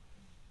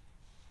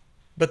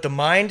 but the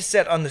mind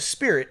set on the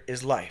spirit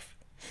is life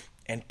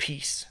and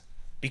peace.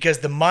 Because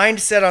the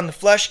mind set on the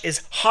flesh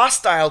is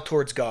hostile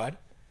towards God,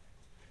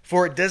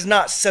 for it does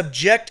not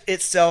subject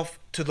itself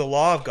to the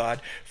law of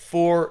God,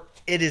 for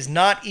it is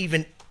not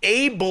even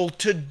able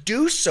to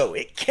do so."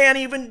 It can't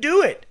even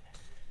do it.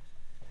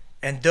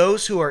 "And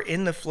those who are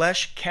in the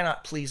flesh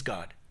cannot please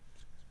God."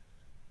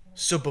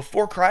 So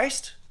before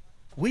Christ,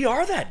 we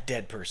are that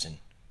dead person.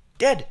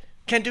 Dead.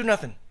 Can't do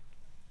nothing.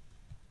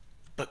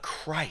 But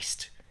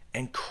Christ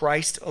and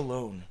Christ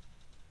alone.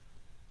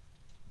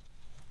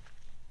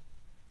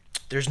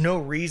 There's no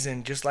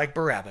reason, just like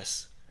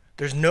Barabbas,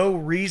 there's no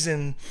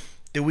reason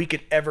that we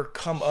could ever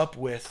come up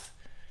with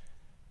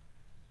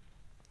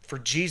for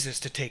Jesus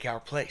to take our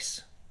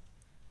place.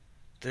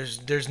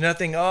 There's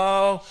nothing,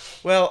 oh,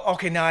 well,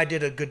 okay, now I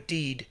did a good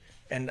deed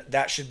and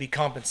that should be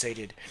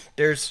compensated.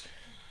 There's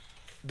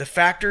the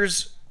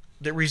factors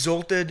that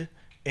resulted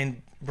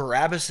in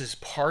Barabbas's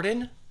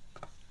pardon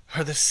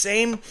are the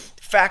same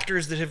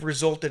factors that have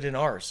resulted in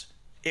ours.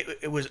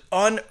 It was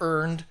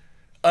unearned,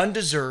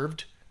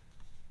 undeserved.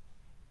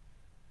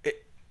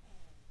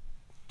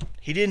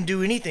 He didn't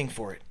do anything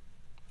for it.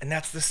 And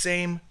that's the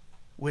same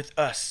with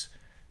us,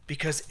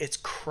 because it's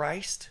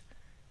Christ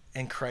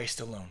and Christ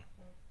alone.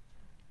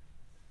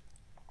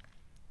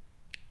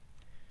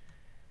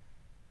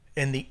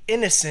 And the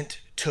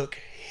innocent took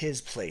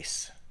his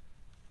place.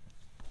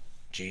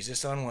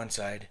 Jesus on one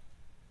side,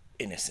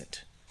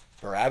 innocent.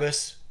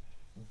 Barabbas,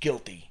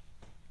 guilty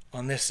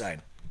on this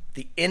side.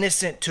 The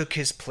innocent took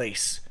his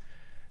place.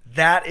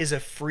 That is a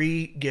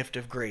free gift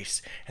of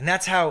grace. And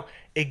that's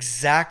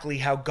exactly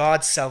how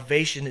God's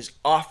salvation is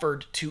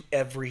offered to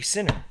every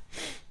sinner.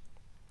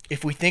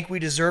 If we think we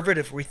deserve it,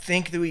 if we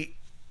think that we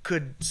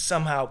could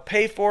somehow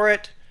pay for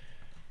it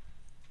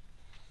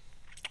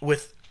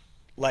with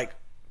like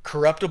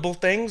corruptible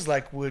things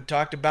like we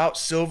talked about,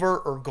 silver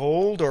or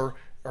gold or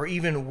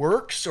even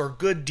works or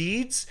good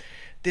deeds,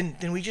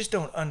 then we just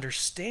don't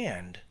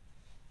understand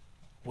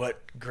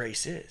what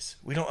grace is.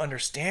 We don't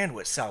understand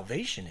what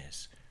salvation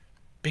is,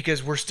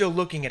 because we're still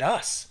looking at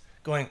us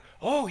going,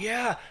 oh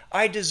yeah,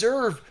 I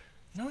deserve.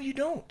 No, you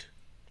don't.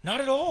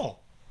 Not at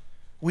all.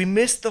 We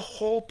miss the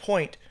whole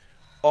point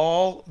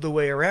all the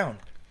way around.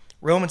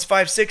 Romans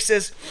 5:6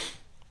 says,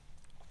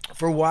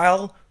 for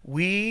while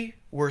we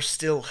were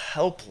still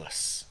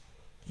helpless,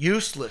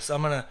 useless.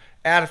 I'm going to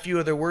add a few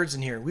other words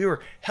in here. We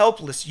were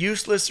helpless,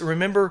 useless,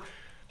 remember,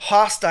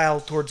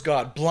 hostile towards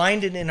God,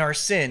 blinded in our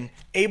sin,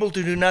 able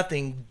to do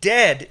nothing,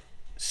 dead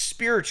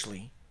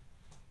spiritually.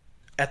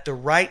 At the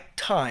right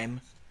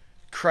time,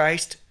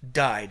 Christ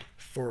died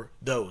for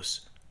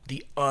those,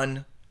 the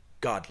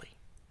ungodly.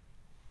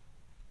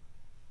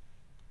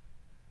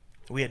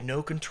 We had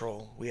no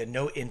control. We had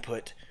no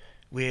input.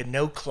 We had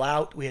no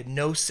clout. We had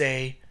no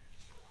say.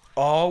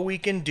 All we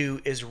can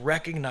do is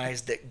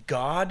recognize that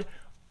God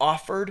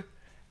offered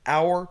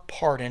our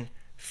pardon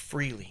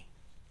freely.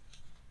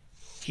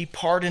 He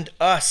pardoned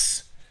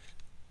us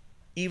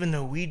even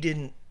though we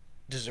didn't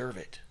deserve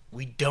it.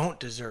 We don't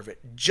deserve it,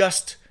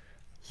 just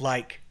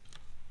like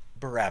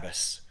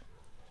Barabbas.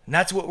 And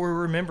that's what we're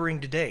remembering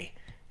today.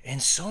 In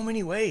so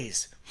many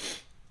ways,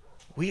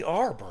 we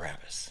are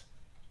Barabbas.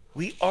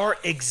 We are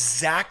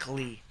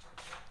exactly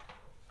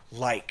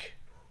like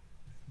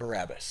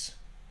Barabbas.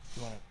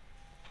 You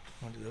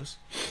want to do those?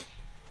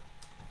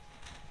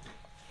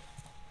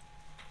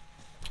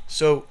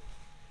 So,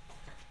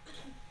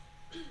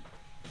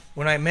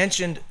 when I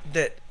mentioned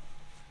that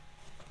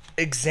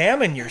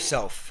examine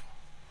yourself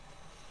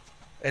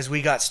as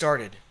we got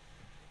started,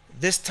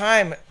 this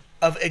time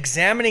of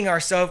examining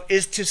ourselves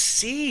is to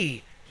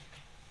see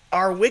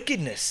our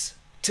wickedness,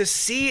 to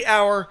see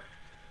our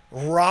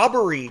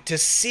robbery, to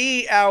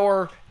see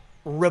our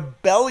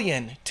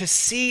rebellion, to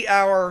see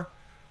our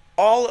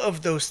all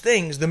of those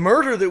things, the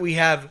murder that we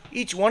have,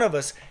 each one of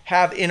us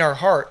have in our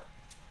heart.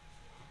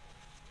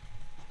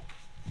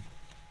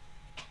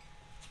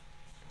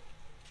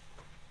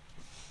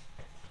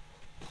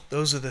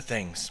 Those are the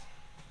things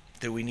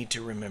that we need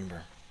to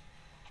remember.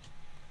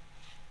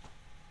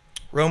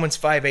 Romans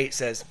 5:8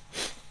 says,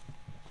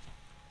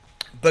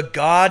 but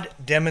God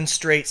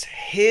demonstrates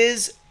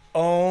his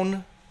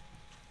own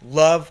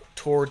love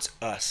towards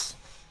us,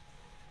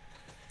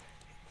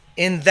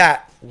 in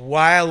that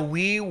while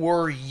we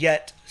were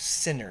yet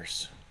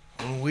sinners,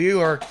 when we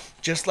are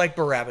just like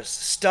Barabbas,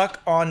 stuck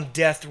on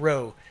death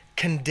row,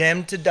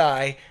 condemned to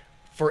die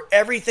for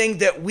everything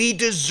that we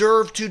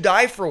deserve to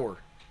die for,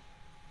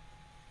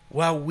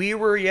 while we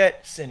were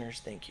yet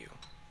sinners, thank you,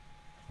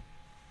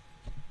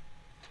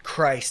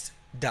 Christ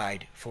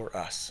died for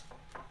us.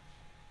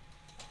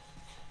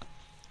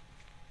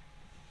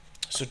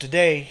 So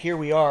today, here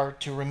we are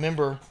to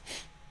remember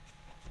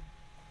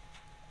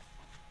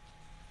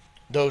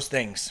those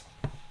things.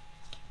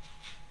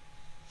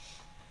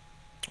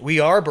 We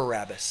are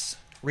Barabbas,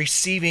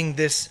 receiving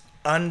this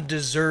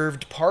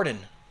undeserved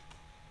pardon,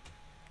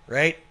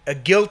 right? A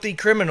guilty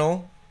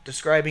criminal,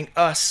 describing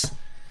us,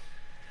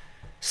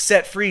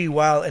 set free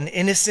while an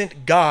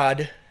innocent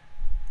God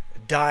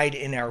died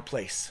in our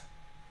place.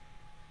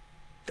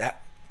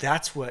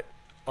 That's what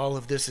all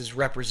of this is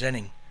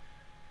representing.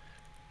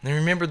 And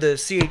remember the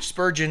C.H.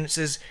 Spurgeon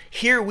says,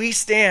 here we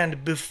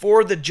stand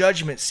before the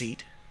judgment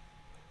seat.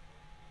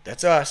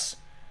 That's us.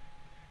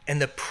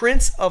 And the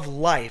Prince of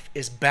Life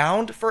is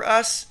bound for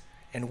us,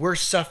 and we're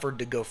suffered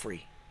to go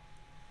free.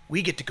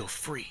 We get to go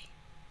free.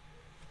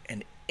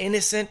 An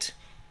innocent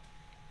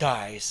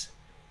dies,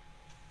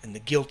 and the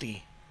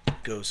guilty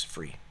goes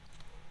free.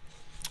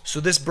 So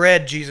this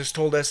bread, Jesus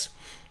told us,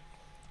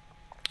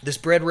 this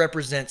bread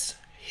represents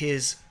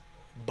his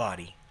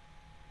body.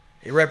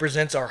 It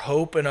represents our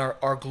hope and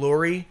our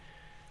glory.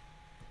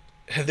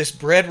 This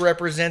bread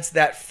represents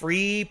that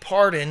free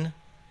pardon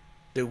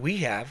that we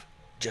have,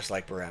 just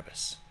like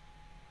Barabbas.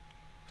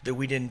 that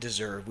we didn't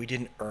deserve, we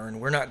didn't earn,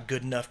 we're not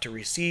good enough to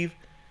receive.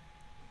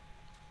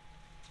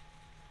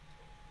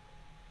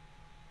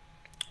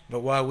 But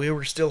while we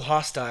were still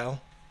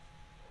hostile,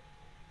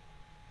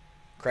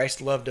 Christ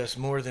loved us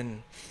more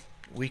than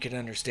we could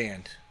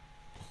understand.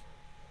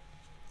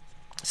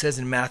 It says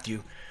in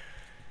Matthew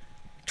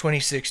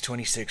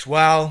 26:26,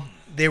 while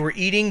they were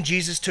eating,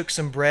 Jesus took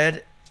some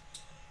bread,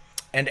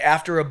 and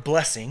after a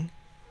blessing,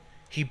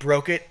 he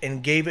broke it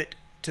and gave it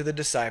to the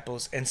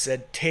disciples and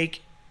said,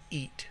 "Take,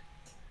 eat.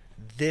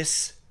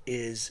 This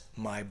is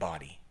my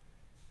body."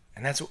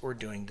 And that's what we're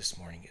doing this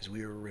morning, is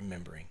we are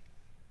remembering.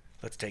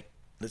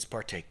 Let's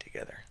partake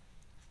together.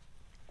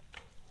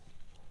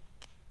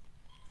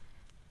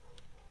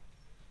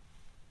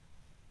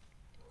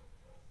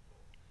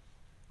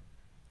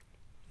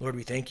 Lord,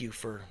 we thank you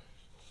for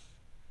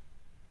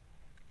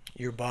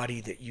your body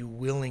that you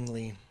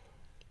willingly,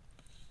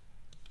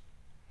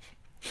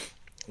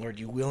 Lord,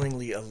 you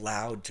willingly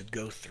allowed to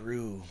go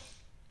through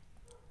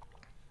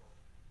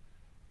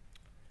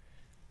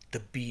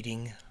the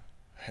beating,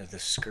 the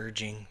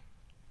scourging,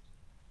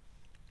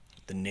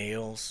 the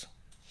nails,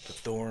 the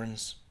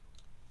thorns.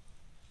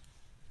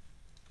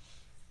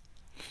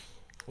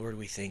 Lord,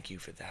 we thank you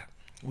for that.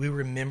 We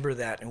remember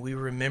that, and we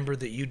remember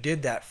that you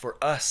did that for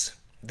us,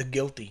 the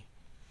guilty.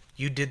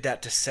 You did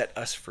that to set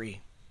us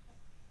free.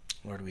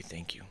 Lord, we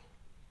thank you.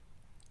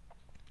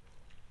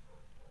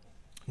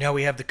 Now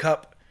we have the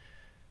cup.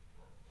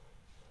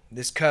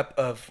 This cup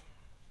of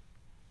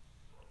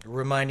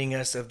reminding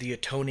us of the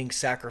atoning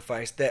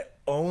sacrifice that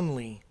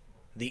only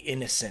the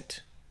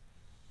innocent,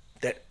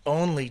 that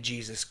only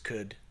Jesus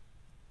could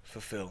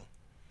fulfill.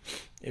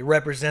 It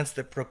represents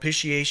the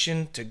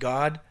propitiation to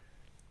God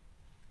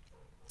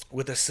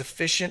with a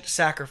sufficient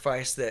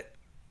sacrifice that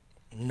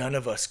none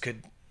of us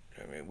could.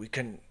 We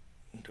can't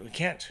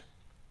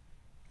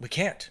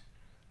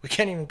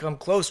even come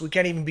close. We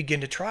can't even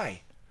begin to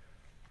try.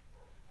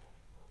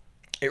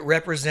 It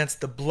represents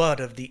the blood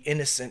of the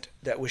innocent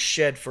that was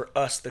shed for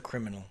us, the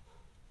criminal.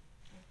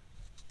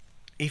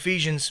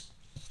 Ephesians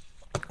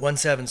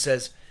 1:7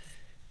 says,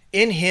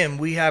 "In him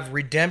we have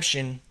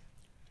redemption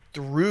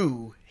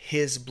through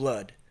his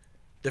blood,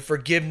 the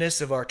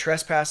forgiveness of our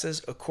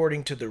trespasses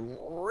according to the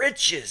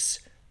riches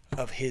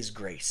of his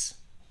grace."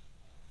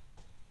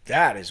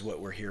 That is what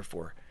we're here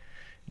for.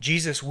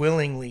 Jesus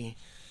willingly,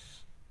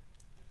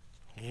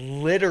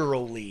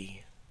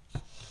 literally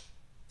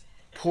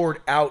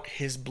poured out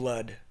his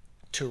blood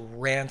to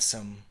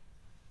ransom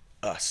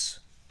us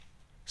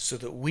so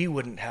that we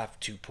wouldn't have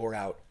to pour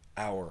out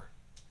our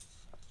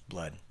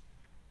blood.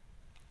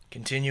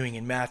 Continuing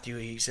in Matthew,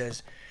 he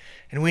says,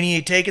 "And when he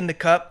had taken the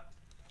cup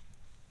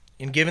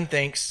and given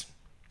thanks,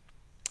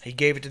 he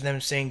gave it to them,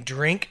 saying,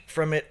 'Drink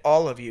from it,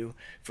 all of you,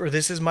 for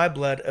this is my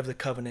blood of the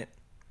covenant,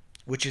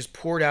 which is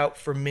poured out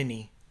for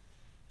many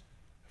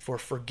for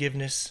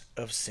forgiveness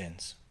of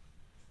sins.'"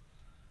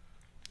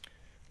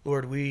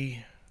 Lord,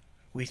 we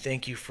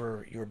thank you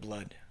for your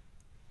blood.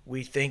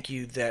 We thank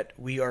you that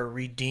we are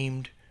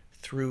redeemed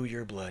through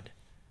your blood,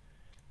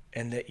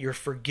 and that your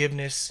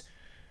forgiveness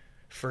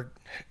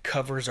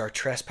covers our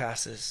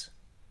trespasses.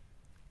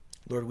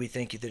 Lord, we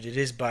thank you that it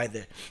is by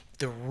the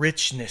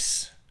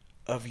richness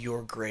of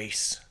your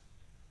grace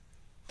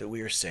that we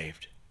are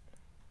saved.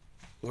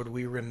 Lord,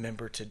 we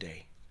remember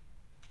today.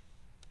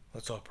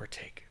 Let's all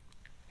partake.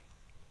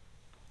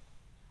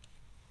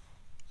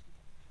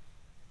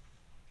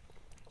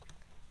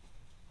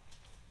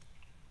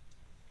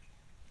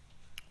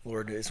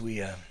 Lord, as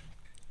we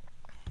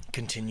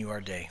continue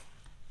our day,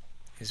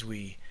 as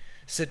we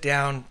sit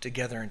down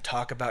together and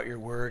talk about your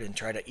word and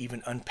try to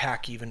even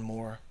unpack even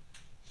more,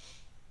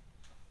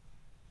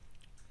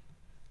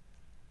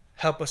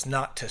 help us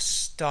not to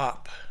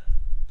stop,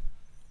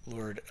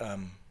 Lord,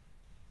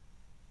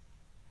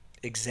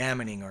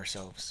 examining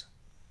ourselves.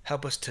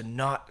 Help us to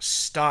not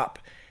stop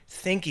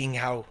thinking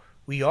how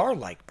we are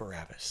like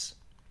Barabbas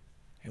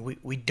and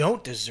we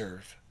don't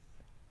deserve.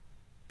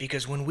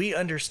 Because when we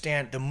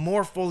understand, the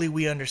more fully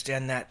we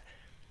understand that,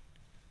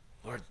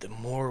 Lord, the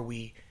more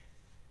we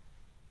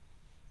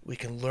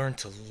can learn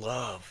to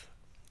love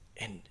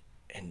and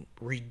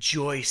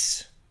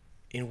rejoice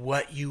in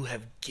what you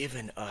have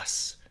given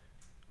us,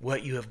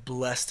 what you have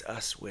blessed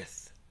us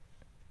with.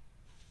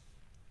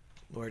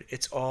 Lord,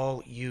 it's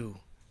all you.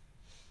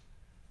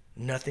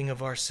 Nothing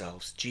of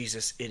ourselves.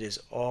 Jesus, it is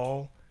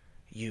all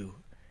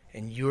you.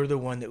 And you're the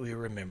one that we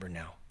remember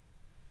now.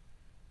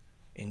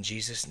 In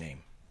Jesus'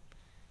 name,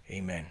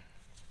 amen.